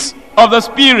gifts of the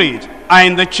Spirit are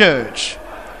in the church.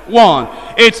 One,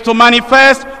 it's to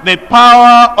manifest the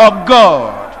power of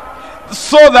God,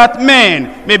 so that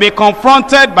men may be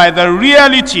confronted by the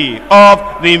reality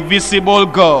of the invisible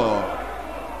God.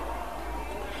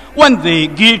 When the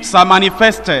gifts are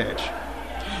manifested,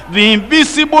 the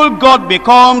invisible God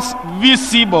becomes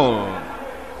visible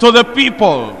to the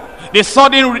people. They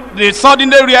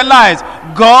suddenly realize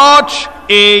God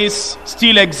is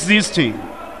still existing.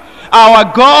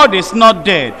 Our God is not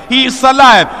dead. He is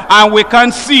alive, and we can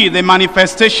see the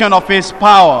manifestation of his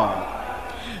power.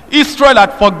 Israel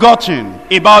had forgotten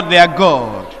about their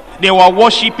God. They were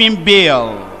worshiping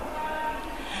Baal.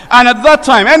 And at that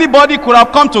time, anybody could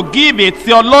have come to give a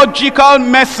theological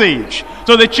message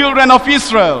to the children of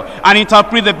Israel and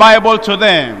interpret the Bible to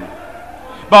them.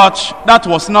 But that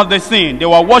was not the thing. They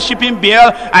were worshiping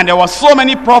Baal, and there were so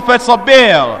many prophets of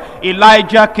Baal.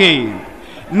 Elijah came.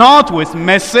 Not with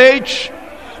message,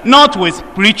 not with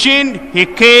preaching, he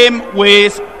came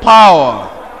with power.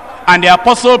 And the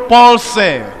Apostle Paul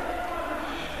said,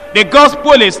 the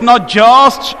gospel is not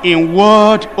just in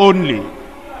word only,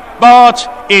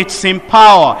 but it's in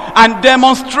power and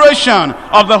demonstration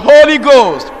of the Holy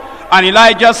Ghost. And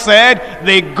Elijah said,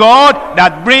 the God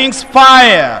that brings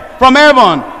fire from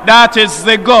heaven, that is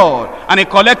the God. And he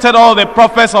collected all the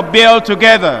prophets of Baal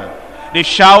together. They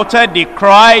shouted, they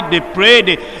cried, they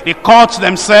prayed, they cut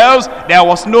themselves. There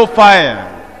was no fire.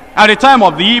 At the time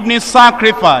of the evening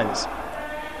sacrifice,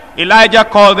 Elijah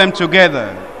called them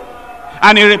together,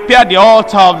 and he repaired the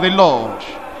altar of the Lord.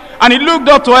 And he looked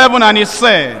up to heaven and he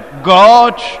said,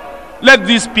 God, let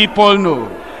these people know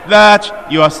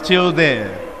that you are still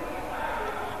there.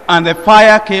 And the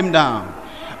fire came down.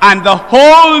 And the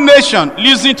whole nation,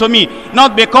 listen to me,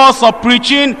 not because of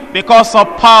preaching, because of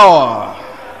power.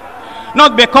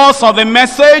 Not because of the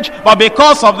message, but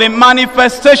because of the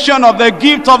manifestation of the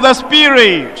gift of the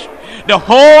Spirit. The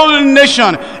whole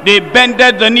nation, they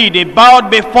bended the knee, they bowed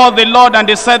before the Lord, and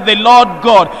they said, the Lord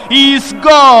God, He is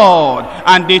God.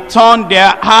 And they turned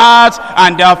their hearts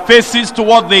and their faces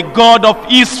toward the God of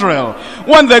Israel.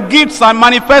 When the gifts are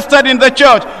manifested in the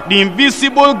church, the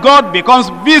invisible God becomes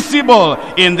visible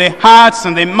in the hearts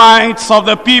and the minds of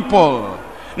the people.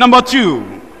 Number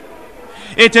 2,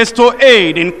 it is to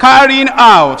aid in carrying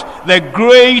out the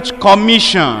Great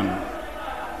Commission.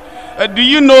 Do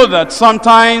you know that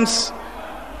sometimes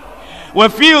we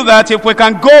feel that if we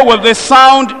can go with the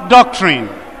sound doctrine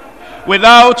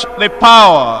without the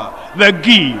power, the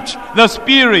gift, the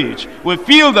Spirit, we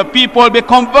feel the people be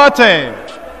converted?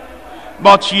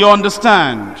 But you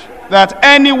understand that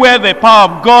anywhere the power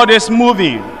of God is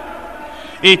moving,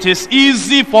 it is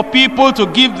easy for people to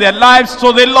give their lives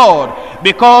to the Lord,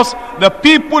 because the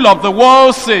people of the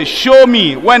world say, show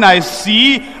me, when I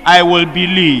see, I will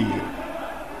believe.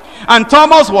 And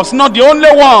Thomas was not the only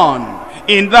one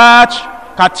in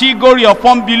that category of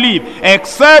unbelief.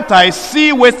 Except I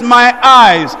see with my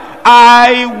eyes,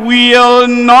 I will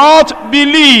not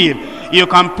believe. You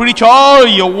can preach all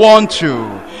you want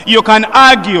to. You can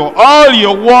argue all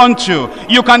you want to.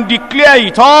 You can declare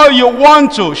it all you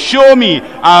want to. Show me,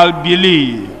 I'll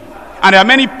believe. And there are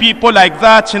many people like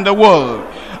that in the world.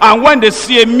 And when they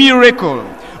see a miracle,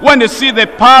 when they see the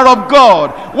power of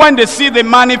God, when they see the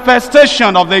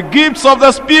manifestation of the gifts of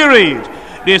the Spirit,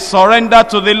 they surrender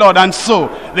to the Lord. And so,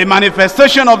 the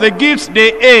manifestation of the gifts,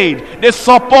 they aid, they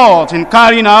support in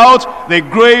carrying out the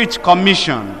Great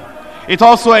Commission. It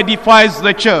also edifies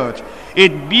the church.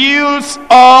 It builds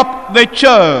up the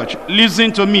church.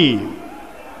 Listen to me.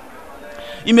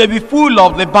 It may be full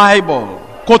of the Bible,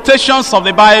 quotations of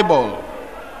the Bible.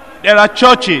 There are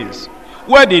churches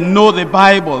where they know the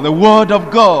Bible, the Word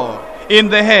of God, in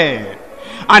the head.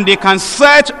 And they can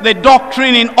set the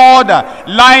doctrine in order,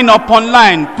 line upon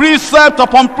line, precept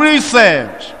upon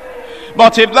precept.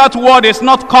 But if that word is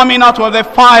not coming out with the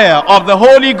fire of the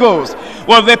Holy Ghost,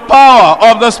 with the power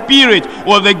of the Spirit,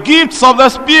 with the gifts of the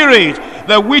Spirit,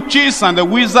 the witches and the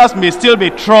wizards may still be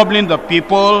troubling the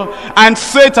people, and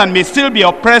Satan may still be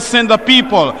oppressing the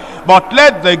people. But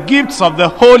let the gifts of the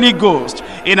Holy Ghost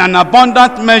in an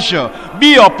abundant measure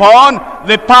be upon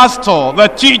the pastor, the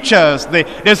teachers, the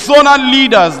zonal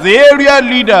leaders, the area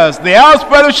leaders, the house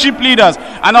fellowship leaders,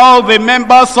 and all the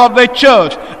members of the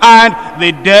church. And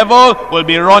the devil will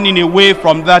be running away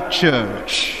from that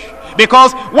church.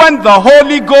 Because when the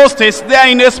Holy Ghost is there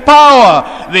in his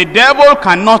power, the devil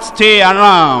cannot stay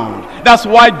around. That's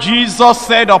why Jesus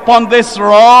said, upon this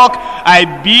rock I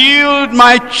build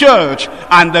my church,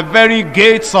 and the very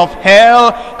gates of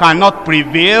hell cannot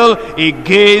prevail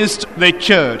against the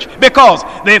church. Because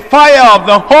the fire of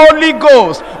the Holy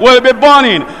Ghost will be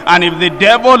burning. And if the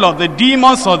devil or the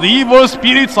demons or the evil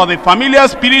spirits or the familiar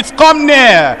spirits come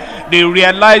near, they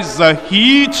realize the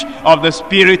heat of the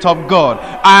Spirit of God,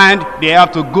 and they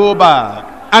have to go back.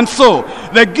 And so,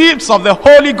 the gifts of the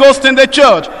Holy Ghost in the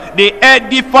church, they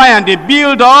edify and they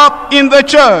build up in the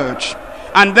church.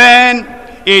 And then,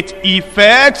 it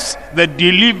effects the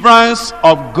deliverance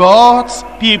of God's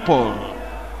people.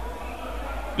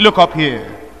 Look up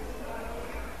here.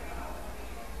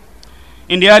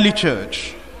 In the early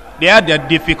church, they had their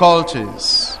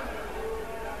difficulties.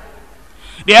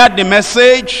 They had the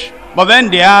message, but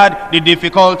then they had the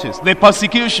difficulties, the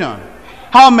persecution.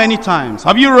 How many times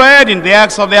have you read in the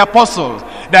Acts of the Apostles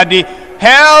that they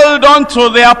held on to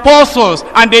the apostles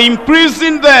and they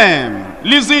imprisoned them?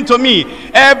 Listen to me.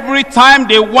 Every time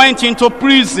they went into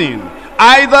prison,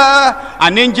 either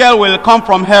an angel will come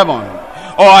from heaven,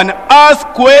 or an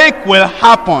earthquake will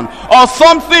happen, or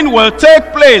something will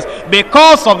take place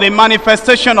because of the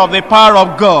manifestation of the power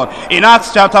of God. In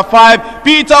Acts chapter 5,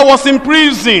 Peter was in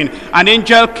prison. An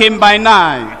angel came by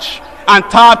night and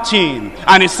tapped him,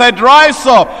 and he said, rise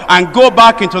up and go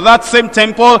back into that same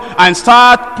temple and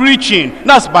start preaching.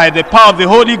 That's by the power of the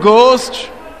Holy Ghost.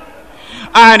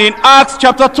 And in Acts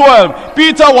chapter 12,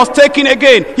 Peter was taken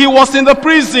again. He was in the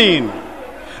prison,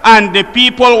 and the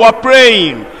people were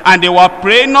praying, and they were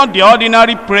praying not the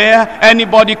ordinary prayer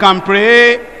anybody can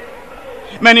pray.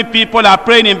 Many people are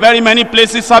praying in very many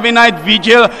places, having night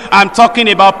vigil. I'm talking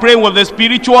about praying with the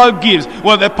spiritual gifts,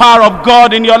 with the power of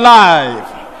God in your life.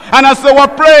 And as they were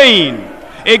praying,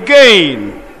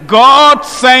 again, God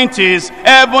sent his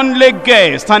heavenly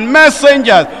guests and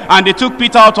messengers, and they took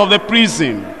Peter out of the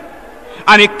prison.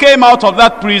 And he came out of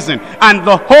that prison, and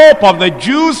the hope of the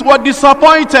Jews were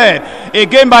disappointed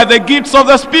again by the gifts of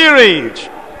the Spirit.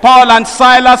 Paul and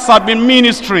Silas had been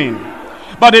ministering,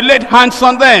 but they laid hands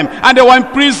on them, and they were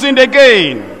imprisoned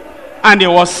again. And they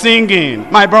were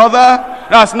singing. My brother,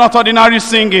 that's not ordinary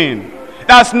singing.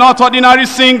 That's not ordinary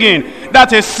singing.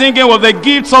 That is singing with the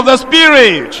gifts of the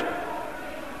Spirit.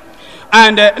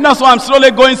 And that's why I'm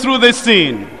slowly going through this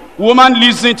thing. Woman,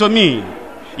 listen to me.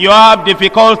 You have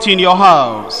difficulty in your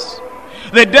house.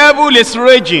 The devil is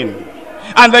raging.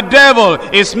 And the devil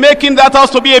is making that house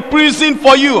to be a prison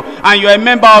for you. And you're a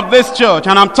member of this church.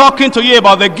 And I'm talking to you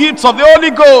about the gifts of the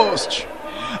Holy Ghost.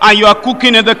 And you are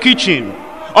cooking in the kitchen.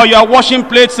 Or you are washing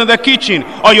plates in the kitchen.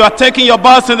 Or you are taking your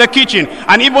baths in the kitchen.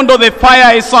 And even though the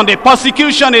fire is on, the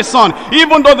persecution is on,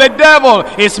 even though the devil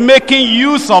is making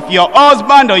use of your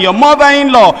husband or your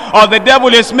mother-in-law, or the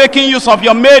devil is making use of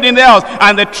your maid in the house,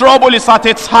 and the trouble is at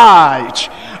its height,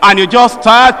 and you just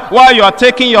start, while you are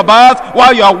taking your bath,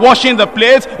 while you are washing the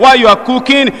plates, while you are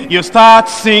cooking, you start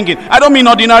singing. I don't mean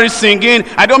ordinary singing.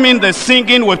 I don't mean the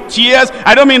singing with tears.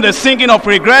 I don't mean the singing of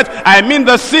regret. I mean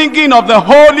the singing of the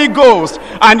Holy Ghost.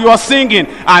 And you are singing,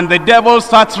 and the devil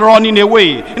starts running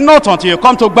away. Not until you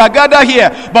come to Bagada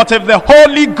here, but if the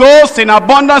Holy Ghost in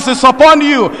abundance is upon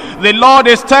you, the Lord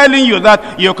is telling you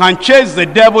that you can chase the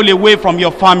devil away from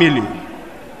your family.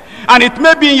 And it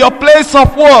may be in your place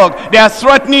of work, they are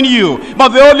threatening you, but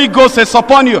the Holy Ghost is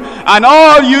upon you, and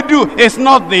all you do is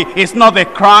not the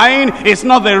crying, it's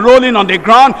not the rolling on the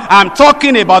ground. I'm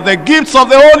talking about the gifts of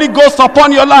the Holy Ghost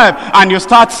upon your life, and you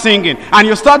start singing, and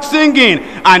you start singing,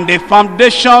 and the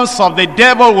foundations of the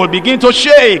devil will begin to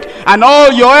shake, and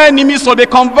all your enemies will be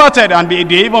converted, and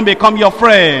they even become your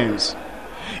friends.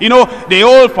 You know, the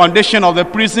whole foundation of the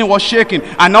prison was shaking.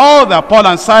 And all that Paul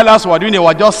and Silas were doing, they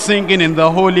were just singing in the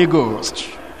Holy Ghost.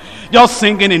 Just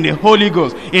singing in the Holy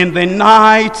Ghost. In the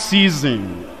night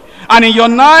season. And in your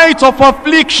night of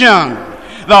affliction,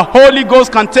 the Holy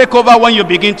Ghost can take over when you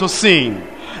begin to sing.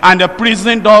 And the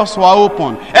prison doors were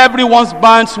open. Everyone's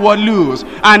bands were loose.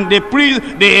 And the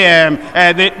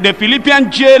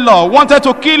Philippian jailer wanted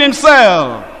to kill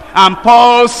himself. And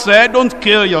Paul said, don't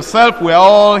kill yourself, we're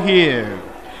all here.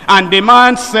 And the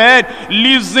man said,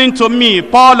 listen to me.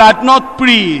 Paul had not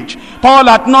preached. Paul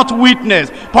had not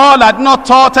witnessed. Paul had not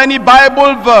taught any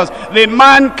Bible verse. The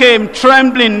man came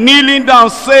trembling, kneeling down,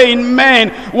 saying, men,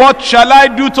 what shall I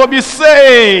do to be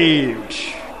saved?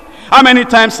 How many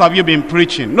times have you been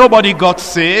preaching? Nobody got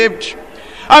saved.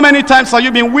 How many times have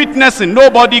you been witnessing?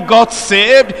 Nobody got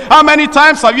saved. How many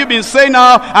times have you been saying,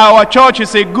 our church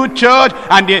is a good church,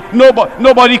 and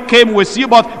nobody came with you?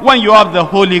 But when you have the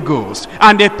Holy Ghost,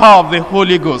 and the power of the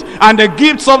Holy Ghost, and the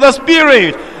gifts of the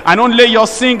Spirit, and only your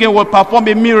singing will perform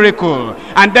a miracle.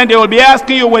 And then they will be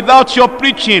asking you, without your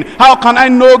preaching, how can I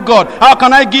know God? How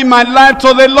can I give my life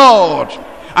to the Lord?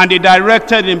 And they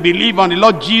directed and believed on the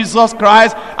Lord Jesus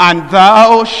Christ, and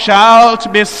thou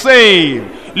shalt be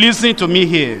saved. Listen to me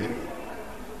here.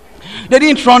 They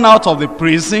didn't run out of the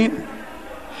prison.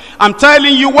 I'm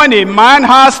telling you, when a man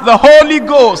has the Holy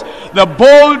Ghost, the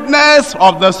boldness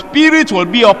of the Spirit will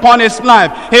be upon his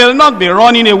life. He'll not be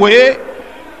running away.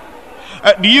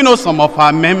 Do you know some of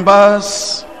our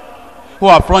members who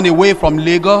have run away from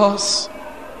Lagos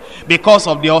because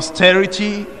of the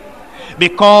austerity,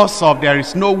 because of there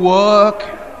is no work,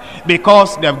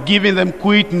 because they've given them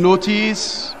quit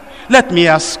notice? Let me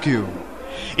ask you,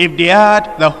 if they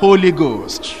had the Holy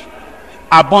Ghost,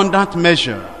 abundant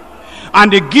measure,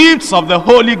 and the gifts of the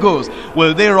Holy Ghost,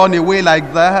 will they run away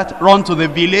like that? Run to the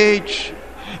village?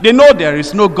 They know there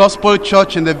is no gospel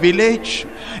church in the village.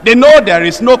 They know there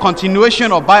is no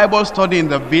continuation of Bible study in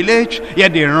the village,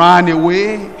 yet they ran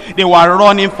away. They were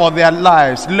running for their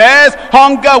lives. Lest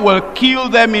hunger will kill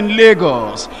them in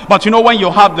Lagos. But you know, when you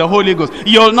have the Holy Ghost,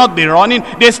 you'll not be running.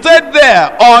 They stayed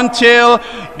there until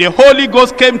the Holy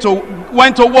Ghost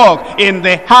went to work in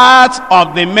the hearts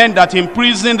of the men that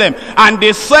imprisoned them. And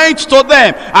they said to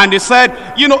them, and they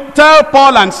said, you know, tell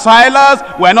Paul and Silas,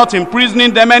 we're not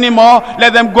imprisoning them anymore.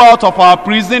 Let them go out of our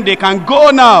prison. They can go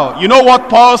now. You know what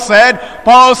Paul said?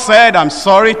 Paul said, I'm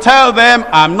sorry, tell them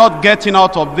I'm not getting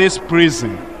out of this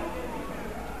prison.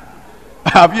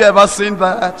 Have you ever seen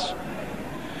that?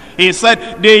 He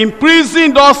said, they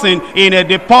imprisoned us in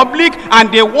the public,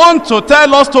 and they want to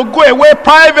tell us to go away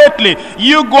privately.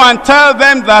 You go and tell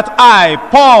them that I,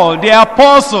 Paul, the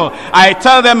apostle, I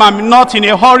tell them I'm not in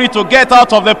a hurry to get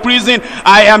out of the prison.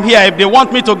 I am here. If they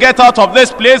want me to get out of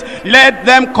this place, let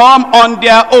them come on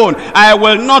their own. I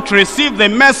will not receive the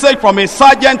message from a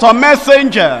sergeant or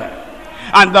messenger.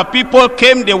 And the people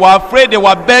came, they were afraid, they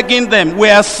were begging them, we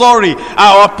are sorry,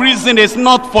 our prison is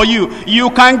not for you. You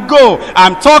can go.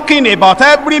 I'm talking about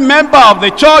every member of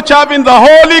the church having the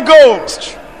Holy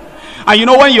Ghost. And you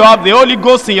know, when you have the Holy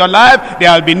Ghost in your life,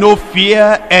 there will be no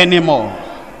fear anymore.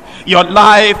 Your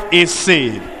life is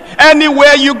saved.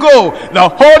 Anywhere you go, the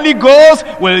Holy Ghost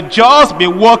will just be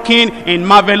working in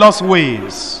marvelous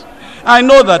ways. I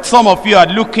know that some of you are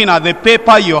looking at the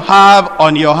paper you have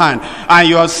on your hand, and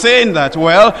you are saying that,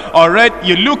 well, already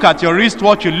you look at your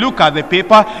wristwatch, you look at the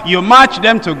paper, you match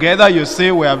them together, you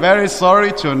say, we are very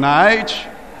sorry tonight.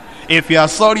 If you are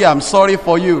sorry, I'm sorry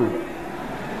for you.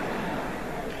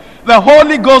 The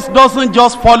Holy Ghost doesn't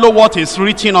just follow what is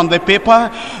written on the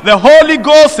paper. The Holy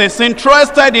Ghost is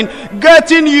interested in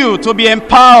getting you to be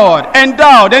empowered,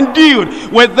 endowed, endued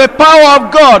with the power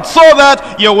of God, so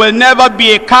that you will never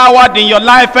be a coward in your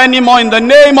life anymore, in the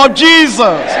name of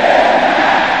Jesus.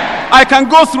 I can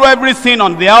go through everything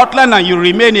on the outline and you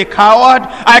remain a coward.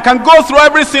 I can go through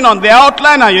everything on the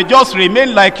outline and you just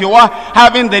remain like you are,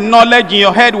 having the knowledge in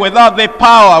your head without the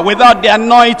power, without the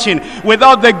anointing,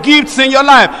 without the gifts in your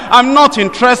life. I'm not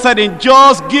interested in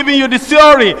just giving you the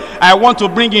theory. I want to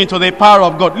bring you into the power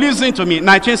of God. Listen to me,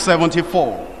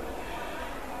 1974.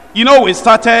 You know, we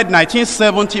started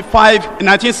 1975,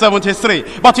 1973.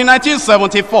 But in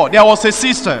 1974, there was a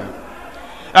sister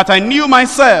that I knew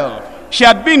myself. She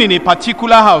had been in a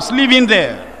particular house, living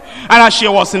there. And as she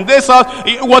was in this house,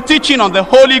 we were teaching on the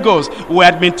Holy Ghost. We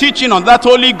had been teaching on that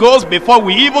Holy Ghost before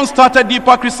we even started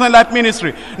Deeper Christian Life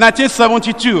Ministry,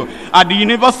 1972, at the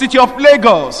University of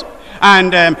Lagos.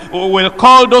 And we'll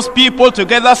call those people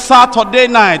together Saturday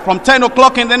night from 10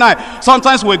 o'clock in the night.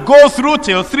 Sometimes we go through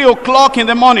till 3 o'clock in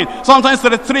the morning. Sometimes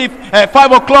till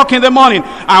 5 o'clock in the morning.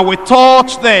 And we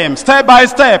taught them step by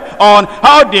step on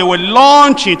how they will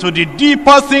launch into the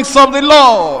deeper things of the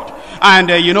Lord. And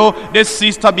you know, this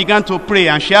sister began to pray,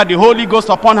 and she had the Holy Ghost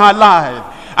upon her life.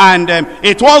 And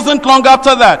it wasn't long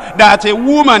after that a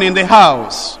woman in the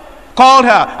house called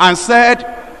her and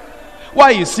said,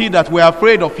 why is it that we're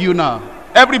afraid of you now?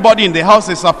 Everybody in the house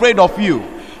is afraid of you.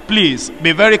 Please,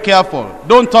 be very careful.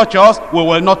 Don't touch us, we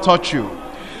will not touch you.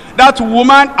 That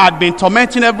woman had been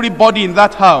tormenting everybody in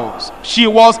that house. She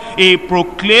was a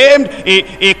proclaimed,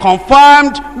 a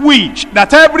confirmed witch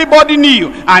that everybody knew,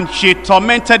 and she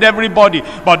tormented everybody.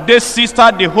 But this sister,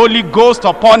 the Holy Ghost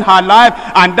upon her life,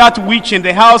 and that witch in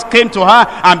the house came to her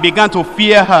and began to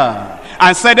fear her.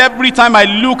 And said, every time I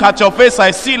look at your face, I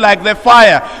see like the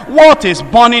fire. What is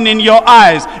burning in your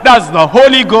eyes? That's the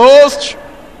Holy Ghost.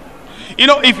 You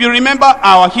know, if you remember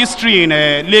our history in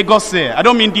Lagos State, I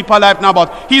don't mean Deeper Life now,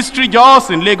 but history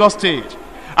just in Lagos State.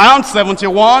 Around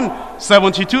 71,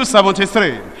 72,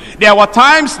 73. There were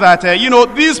times that, you know,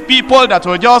 these people that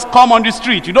will just come on the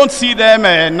street, you don't see them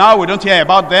now, we don't hear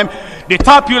about them. They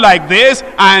tap you like this,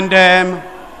 and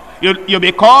you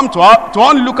become to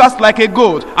onlookers like a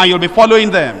goat, and you'll be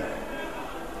following them.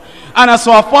 And as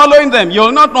you are following them,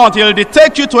 you'll not know until they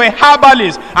take you to a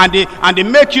herbalist, and they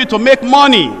make you to make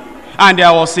money. And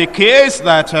there was a case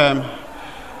that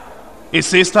a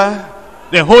sister,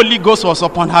 the Holy Ghost was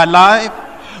upon her life.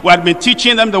 We had been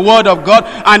teaching them the word of God,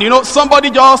 and you know, somebody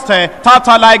just tapped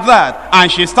her like that,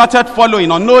 and she started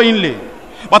following unknowingly.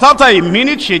 But after a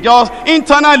minute, she just,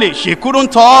 internally, she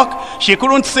couldn't talk, she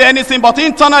couldn't say anything, but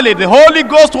internally, the Holy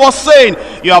Ghost was saying,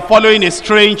 you are following a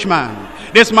strange man.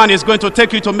 This man is going to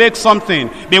take you to make something.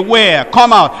 Beware,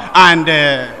 come out. And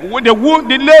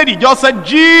the lady just said,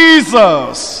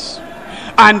 Jesus.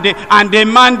 And the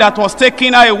man that was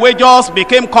taking her away just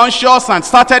became conscious and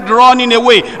started running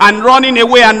away and running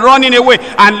away and running away,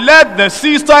 and left the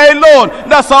sister alone.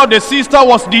 That's how the sister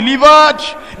was delivered.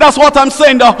 That's what I'm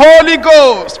saying, the Holy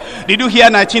Ghost. Did you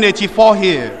hear 1984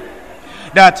 here?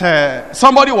 That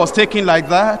somebody was taken like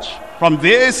that from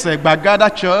this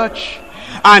Bagada church,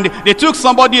 and they took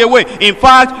somebody away. In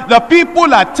fact, the people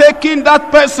had taken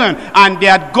that person and they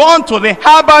had gone to the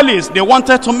herbalist. They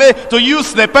wanted to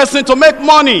use the person to make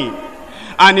money.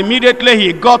 And immediately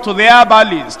he got to the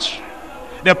herbalist.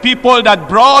 The people that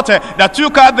brought, that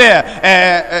took her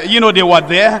there, you know, they were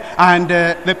there. And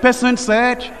the person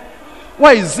said,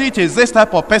 why is this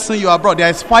type of person you have brought? There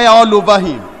is fire all over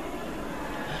him.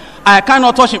 I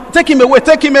cannot touch him. Take him away,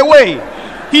 take him away.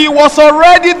 He was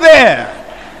already there.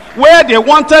 where they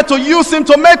wanted to use him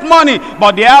to make money.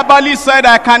 But the herbalist said,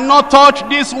 I cannot touch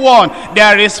this one.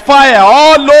 There is fire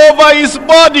all over his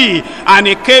body. And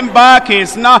he came back.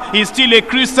 He's still a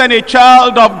Christian, a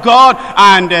child of God.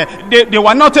 And they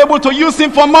were not able to use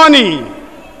him for money.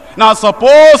 Now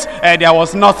suppose there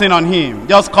was nothing on him.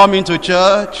 Just coming to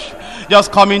church.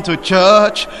 Just coming to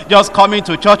church. Just coming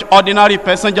to church. Ordinary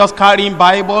person, just carrying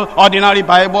Bible. Ordinary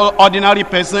Bible, ordinary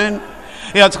person.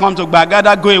 He has come to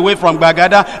Bagada, go away from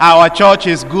Bagada. Our church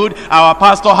is good. Our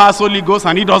pastor has Holy Ghost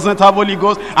and he doesn't have Holy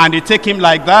Ghost. And they take him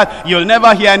like that. You'll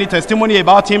never hear any testimony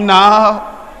about him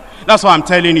now. That's what I'm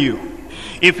telling you.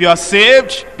 If you are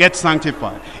saved, get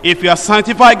sanctified. If you are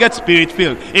sanctified, get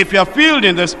spirit-filled. If you are filled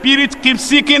in the Spirit, keep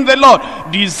seeking the Lord.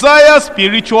 Desire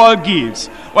spiritual gifts.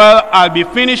 Well, I'll be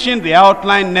finishing the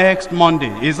outline next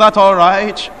Monday. Is that all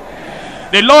right?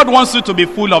 The Lord wants you to be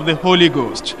full of the Holy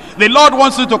Ghost. The Lord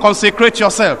wants you to consecrate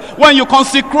yourself. When you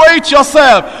consecrate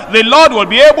yourself, the Lord will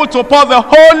be able to pour the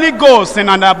Holy Ghost in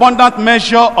an abundant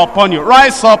measure upon you.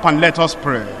 Rise up and let us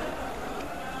pray.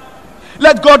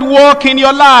 Let God work in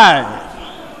your life.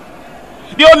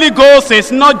 The Holy Ghost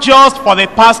is not just for the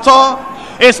pastor.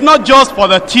 It's not just for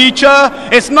the teacher.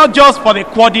 It's not just for the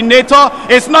coordinator.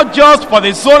 It's not just for the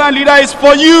zonal leader. It's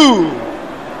for you.